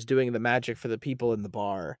Cooper is doing the magic for the people in the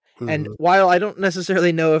bar. And while I don't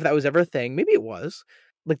necessarily know if that was ever a thing, maybe it was,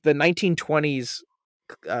 like the 1920s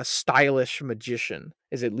stylish magician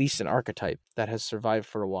is at least an archetype that has survived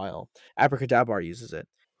for a while. Abracadabra uses it.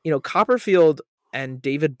 Copperfield and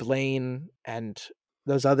David Blaine and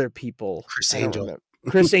those other people.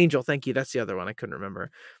 Chris Angel, thank you. That's the other one I couldn't remember.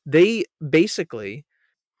 They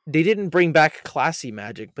didn't bring back classy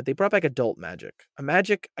magic, but they brought back adult magic. A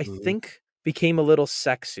magic I think became a little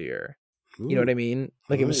sexier. You know what I mean?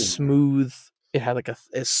 Like it was smooth. It had like a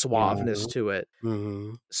suaveness to it.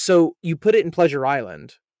 So you put it in Pleasure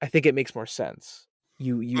Island. I think it makes more sense.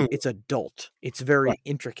 It's adult. It's very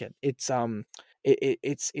intricate. It's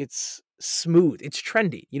it's smooth. It's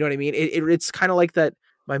trendy. You know what I mean? It's kind of like that.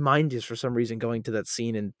 My mind is for some reason going to that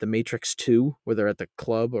scene in The Matrix 2 where they're at the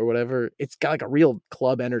club or whatever. It's got like a real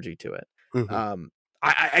club energy to it.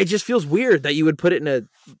 I just feels weird that you would put it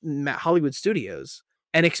in a Hollywood Studios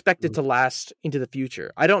and expect it to last into the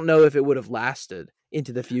future. I don't know if it would have lasted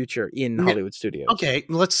into the future in Hollywood Studios. Okay,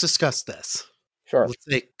 let's discuss this. Sure. Let's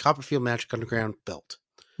say Copperfield Magic Underground built.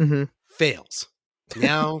 Fails.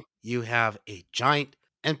 Now you have a giant,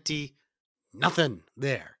 empty, nothing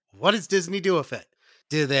there. What does Disney do with it?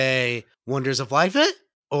 Do they Wonders of Life it?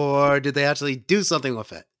 Or did they actually do something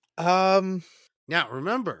with it? Now,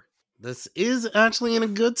 remember, this is actually in a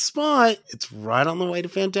good spot. It's right on the way to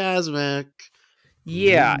Fantasmic.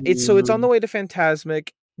 Yeah, it's on the way to Fantasmic.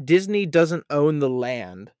 Disney doesn't own the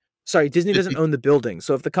land. Sorry, Disney doesn't own the building.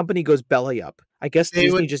 So if the company goes belly up, I guess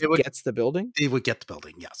Disney gets the building? They would get the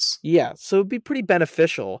building, yes. Yeah, so it'd be pretty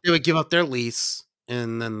beneficial. They would give up their lease,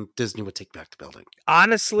 and then Disney would take back the building.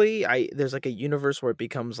 Honestly, there's like a universe where it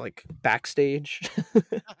becomes like backstage.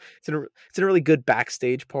 It's in a really good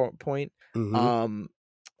backstage point.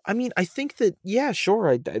 I mean, I think that, yeah,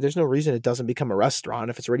 sure. There's no reason it doesn't become a restaurant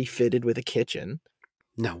if it's already fitted with a kitchen.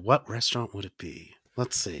 Now, what restaurant would it be?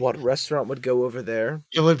 Let's see. What restaurant would go over there?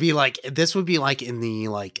 It would be like this would be like in the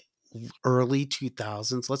early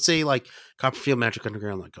 2000s. Let's say like Copperfield Magic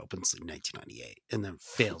Underground like opens in 1998 and then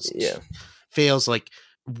fails like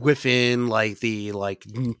within like the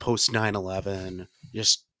post 9/11,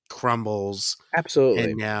 just crumbles. Absolutely.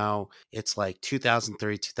 And now it's like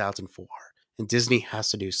 2003, 2004, and Disney has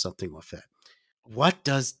to do something with it. What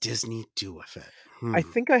does Disney do with it? I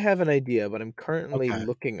think I have an idea, but I'm currently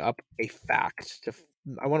looking up a fact.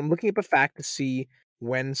 I'm looking up a fact to see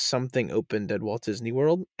when something opened at Walt Disney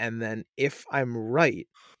World, and then if I'm right.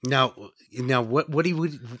 Now, what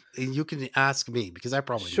you can ask me because I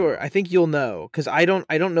probably sure. know. I think you'll know because I don't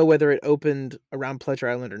know whether it opened around Pleasure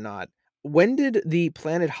Island or not. When did the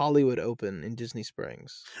Planet Hollywood open in Disney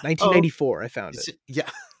Springs? 1994. I found it. Yeah.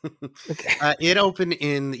 Okay. It opened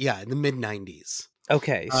in the mid 90s.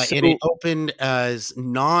 Okay, so and it opened as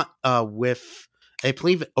not with. I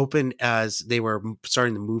believe it opened as they were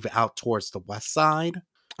starting to move out towards the west side.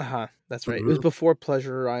 That's right. It was before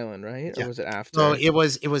Pleasure Island, right? Or was it after? So it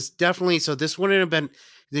was definitely. So this wouldn't have been.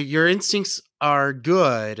 Your instincts are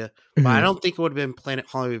good, but I don't think it would have been Planet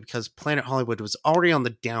Hollywood because Planet Hollywood was already on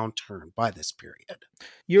the downturn by this period.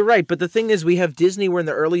 You're right, but the thing is, we have Disney. We're in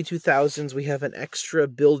the early 2000s. We have an extra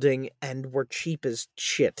building, and we're cheap as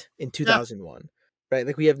shit in 2001. Right,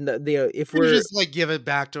 like we have if we're just like give it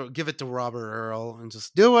to Robert Earl and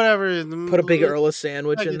just do whatever. Put a big Earl of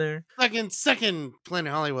sandwich in there. Second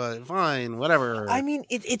Planet Hollywood, fine, whatever. I mean,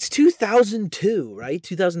 it's 2002, right?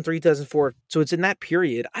 2003, 2004. So it's in that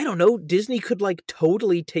period. I don't know. Disney could like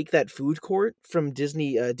totally take that food court from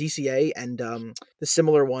Disney DCA and the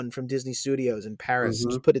similar one from Disney Studios in Paris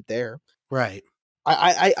and just put it there. Right.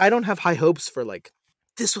 I don't have high hopes for like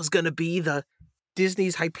this was gonna be the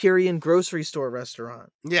Disney's Hyperion grocery store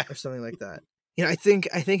restaurant, or something like that. I think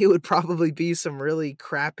it would probably be some really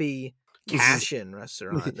crappy cash-in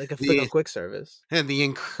restaurant, like a quick service. And the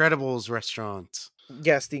Incredibles restaurant.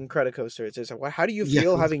 Yes, the Incredicoaster. It says, "How do you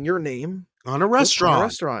feel having your name on a restaurant?" On a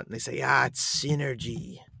restaurant, and they say, it's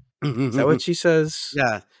synergy." Is that what she says?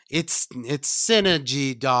 Yeah, it's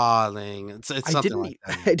synergy, darling. It's something like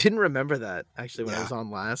that. I didn't remember that actually when I was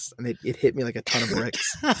on last, and it hit me like a ton of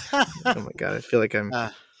bricks. Oh my god, I feel like I'm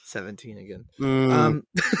 17 again.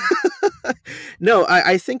 No,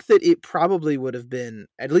 I think that it probably would have been,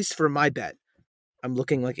 at least for my bet. I'm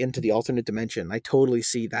looking like into the alternate dimension. I totally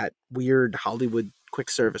see that weird Hollywood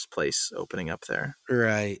quick service place opening up there.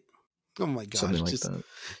 Right. Oh my gosh. Something like that.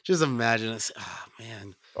 Just imagine us. Oh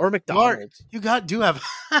man. Or McDonald's. Mark, do have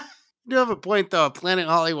a point though. Planet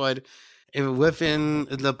Hollywood within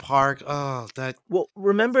the park. Oh, that. Well,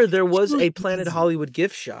 remember there was a Planet Hollywood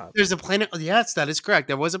gift shop. There's a Planet. Yes, that is correct.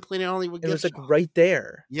 There was a Planet Hollywood gift shop. It was like right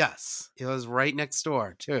there. Yes, it was right next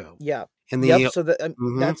door too. Yeah. And so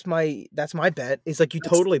that's my bet. It's like you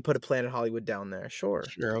totally put a Planet Hollywood down there. Sure.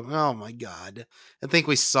 Oh my god. I think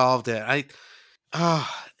we solved it. What?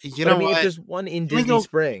 If there's one in Disney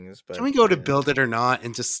Springs, but can we go to Build It or Not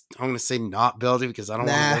and just I'm going to say not build it because I don't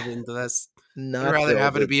want to live into this. I'd rather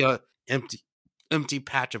have it be a empty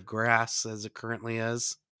patch of grass as it currently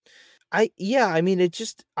is. I'm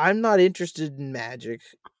not interested in magic.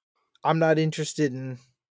 I'm not interested in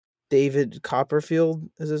David Copperfield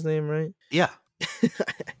is his name, right? Yeah.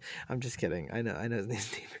 I'm just kidding. I know his name's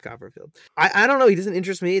David Copperfield. I don't know. He doesn't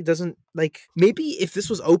interest me. It doesn't maybe if this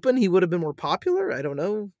was open, he would have been more popular. I don't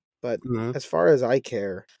know. But as far as I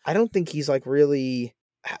care, I don't think he's really,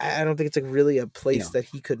 I don't think it's really a place that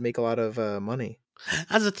he could make a lot of money.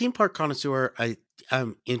 As a theme park connoisseur,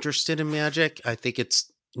 I'm interested in magic. I think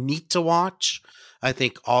it's neat to watch. I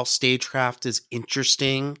think all stagecraft is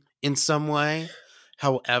interesting in some way.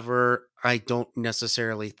 However, I don't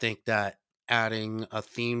necessarily think that adding a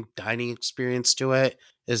themed dining experience to it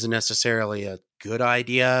is necessarily a good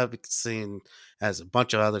idea because seeing as a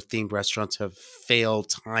bunch of other themed restaurants have failed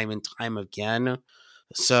time and time again.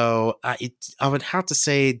 So I would have to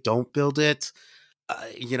say don't build it.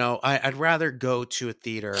 I'd rather go to a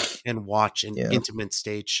theater and watch an intimate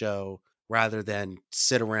stage show rather than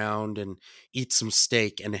sit around and eat some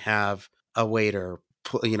steak and have a waiter,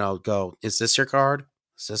 go, is this your card?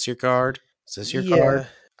 Is this your card? Is this your card?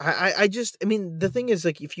 The thing is,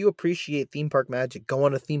 if you appreciate theme park magic, go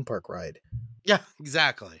on a theme park ride. Yeah,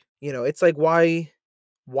 exactly. It's like,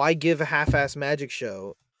 why give a half-ass magic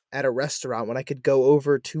show at a restaurant when I could go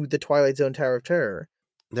over to the Twilight Zone Tower of Terror?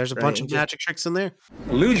 There's a bunch of magic tricks in there.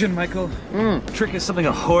 Illusion, Michael. Trick is something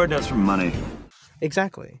a whore does for money.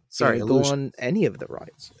 Exactly. Sorry, go on any of the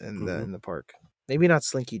rides in the park. Maybe not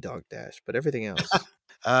Slinky Dog Dash, but everything else.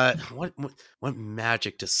 What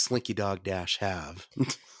magic does Slinky Dog Dash have?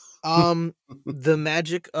 The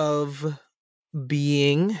magic of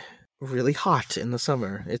being really hot in the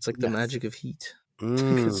summer. It's like the Yes. magic of heat.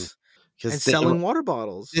 Mm. 'Cause- and 'Cause selling water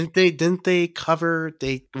bottles. Didn't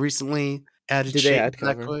they recently added Did they shade add to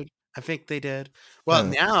that cover? code? I think they did. Well,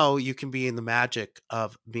 Huh. now you can be in the magic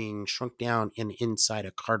of being shrunk down and inside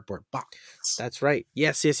a cardboard box. That's right.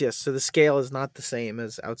 Yes. So the scale is not the same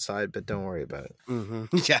as outside, but don't worry about it.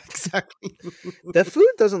 Mhm. Yeah, exactly. The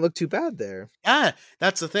food doesn't look too bad there. Yeah,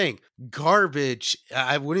 that's the thing. Garbage.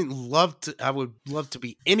 I would love to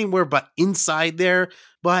be anywhere but inside there,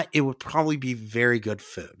 but it would probably be very good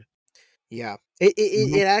food. Yeah.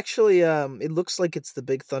 It actually it looks like it's the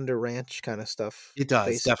Big Thunder Ranch kind of stuff. It does,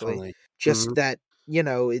 basically. definitely. Just Mhm. that,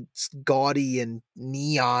 it's gaudy and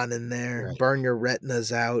neon in there. Right. Burn your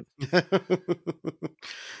retinas out.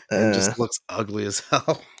 And just looks ugly as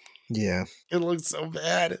hell. Yeah. It looks so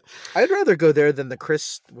bad. I'd rather go there than the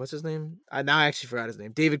what's his name? Now I actually forgot his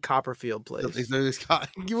name. David Copperfield place.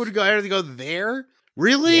 You would rather go there?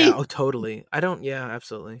 Really? Yeah, oh totally.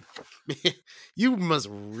 Absolutely. You must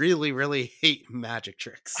really, really hate magic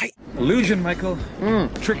tricks. Illusion, Michael.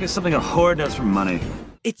 Trick is something a whore does for money.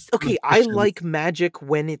 It's okay. I like magic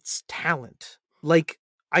when it's talent. Like,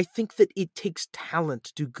 I think that it takes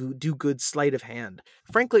talent to do good sleight of hand.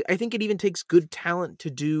 Frankly, I think it even takes good talent to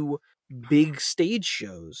do big stage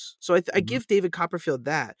shows. So I give David Copperfield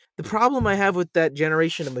that. The problem I have with that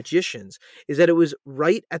generation of magicians is that it was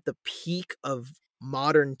right at the peak of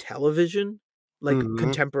modern television, like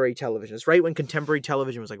contemporary television. It's right when contemporary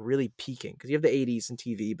television was like really peaking, because you have the 80s and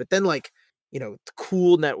TV, but then like, the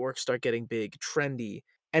cool networks start getting big, trendy,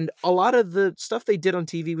 and a lot of the stuff they did on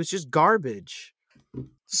TV was just garbage.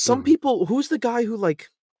 Some people, who's the guy who like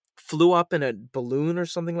flew up in a balloon or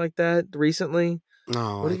something like that recently?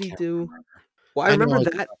 No, What did I he can't do? remember. Well, I I know remember what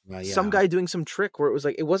you're that talking about, some yeah. guy doing some trick where it was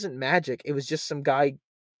like, it wasn't magic. It was just some guy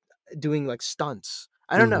doing like stunts.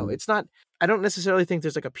 I don't know. It's not, I don't necessarily think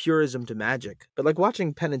there's like a purism to magic, but like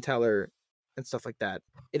watching Penn and Teller and stuff like that,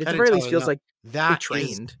 it at Penn the and very least Teller, feels no, like that is-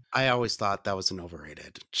 trained. I always thought that was an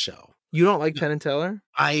overrated show. You don't like Penn and Teller?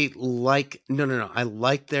 I like no. I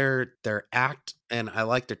like their act and I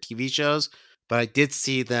like their TV shows, but I did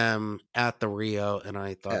see them at the Rio and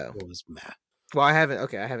I thought it was meh. Well, I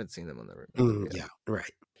haven't seen them on the Yeah,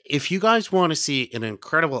 right. If you guys want to see an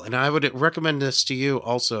incredible, and I would recommend this to you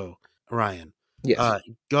also, Ryan. Yes.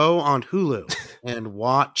 Go on Hulu and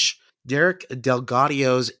watch Derek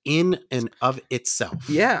Delgadio's In and of Itself.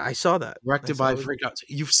 Yeah, I saw that. Directed by Frank Oz.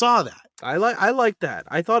 You saw that. I like that.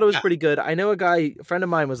 I thought it was pretty good. I know a friend of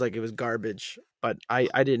mine was like it was garbage, but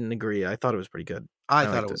I didn't agree. I thought it was pretty good. I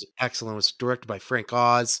thought it was excellent. It was directed by Frank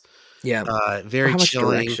Oz. Yeah. Very How much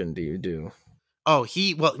chilling. direction do you do? Oh,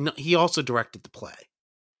 he also directed the play.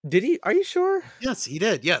 Did he? Are you sure? Yes, he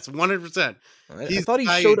did. Yes, 100%. I thought he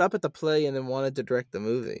showed up at the play and then wanted to direct the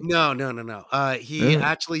movie. No. He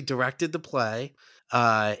actually directed the play,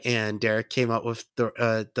 and Derek came up with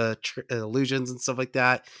the illusions and stuff like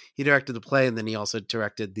that. He directed the play, and then he also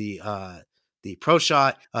directed the pro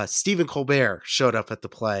shot. Stephen Colbert showed up at the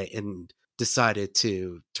play and decided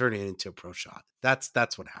to turn it into a pro shot. That's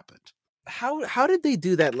what happened. How did they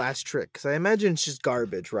do that last trick? Because I imagine it's just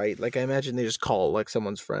garbage, right? Like I imagine they just call like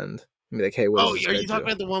someone's friend and be like, "Hey, what?" Oh, are you talking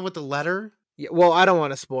about the one with the letter? Yeah. Well, I don't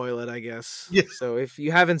want to spoil it, I guess. Yeah. So if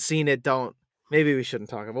you haven't seen it, don't. Maybe we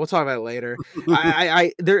shouldn't talk about it. We'll talk about it later.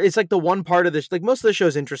 It's like the one part of this, like most of the show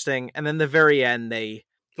is interesting, and then the very end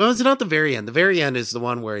Well, it's not the very end. The very end is the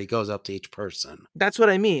one where he goes up to each person. That's what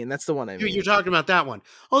I mean. That's the one I mean. You're talking about that one.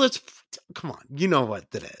 Oh, come on. You know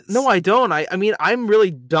what that is. No, I don't. I mean, I'm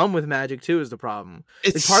really dumb with magic too. Is the problem?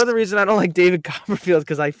 It's part of the reason I don't like David Copperfield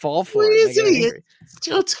because I fall for it.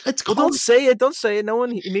 It's called. Don't say it. Don't say it. No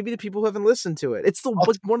one. Maybe the people who haven't listened to it. It's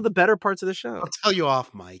one of the better parts of the show. I'll tell you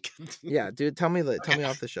off, Mike. Yeah, dude. Tell me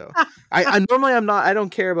off the show. I normally I'm not. I don't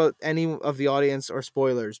care about any of the audience or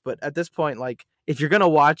spoilers. But at this point, like, if you're gonna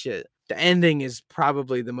watch it, the ending is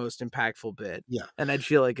probably the most impactful bit. Yeah, and I'd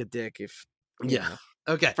feel like a dick if. Yeah.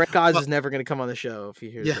 Okay. Frank Oz is never going to come on the show if he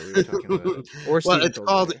hears what we were talking about. Or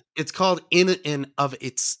it's called In and of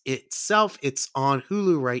Itself. It's on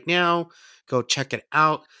Hulu right now. Go check it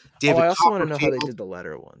out. I also want to know how they did the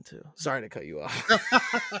letter one too. Sorry to cut you off.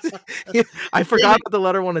 I forgot about the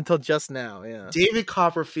letter one until just now. Yeah. David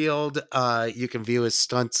Copperfield. You can view his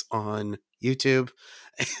stunts on YouTube.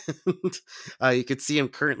 And you can see him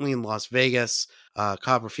currently in Las Vegas.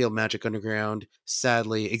 Copperfield Magic Underground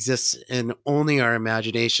sadly exists in only our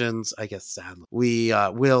imaginations. I guess sadly. We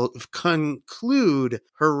will conclude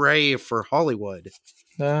Hooray for Hollywood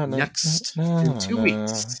in 2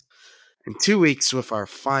 weeks. In 2 weeks with our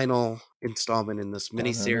final installment in this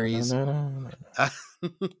miniseries.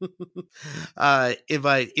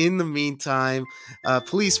 But in the meantime,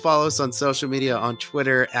 please follow us on social media on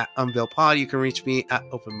Twitter at UnbuiltPod. You can reach me at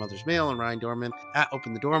Open Mother's Mail and Ryan Dorman at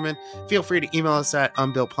Open the Dorman. Feel free to email us at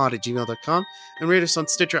unbuiltpod@gmail.com and rate us on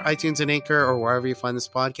Stitcher, iTunes, and Anchor, or wherever you find this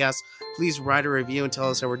podcast. Please write a review and tell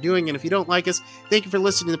us how we're doing. And if you don't like us, thank you for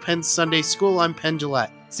listening to Penn Sunday School. I'm Penn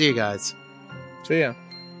Gillette. See you guys. See ya.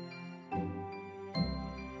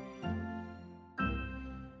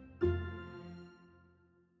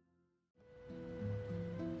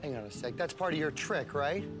 Hang on a sec. That's part of your trick,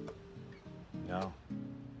 right? No.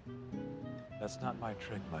 That's not my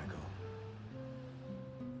trick, Michael.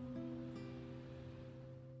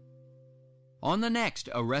 On the next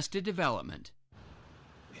Arrested Development.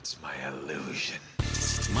 It's my illusion.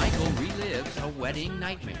 Michael relives a wedding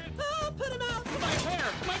nightmare. Oh, put him out! My hair!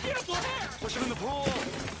 My beautiful hair! Push him in the pool!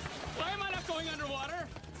 Why am I not going underwater?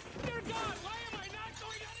 Dear God, why am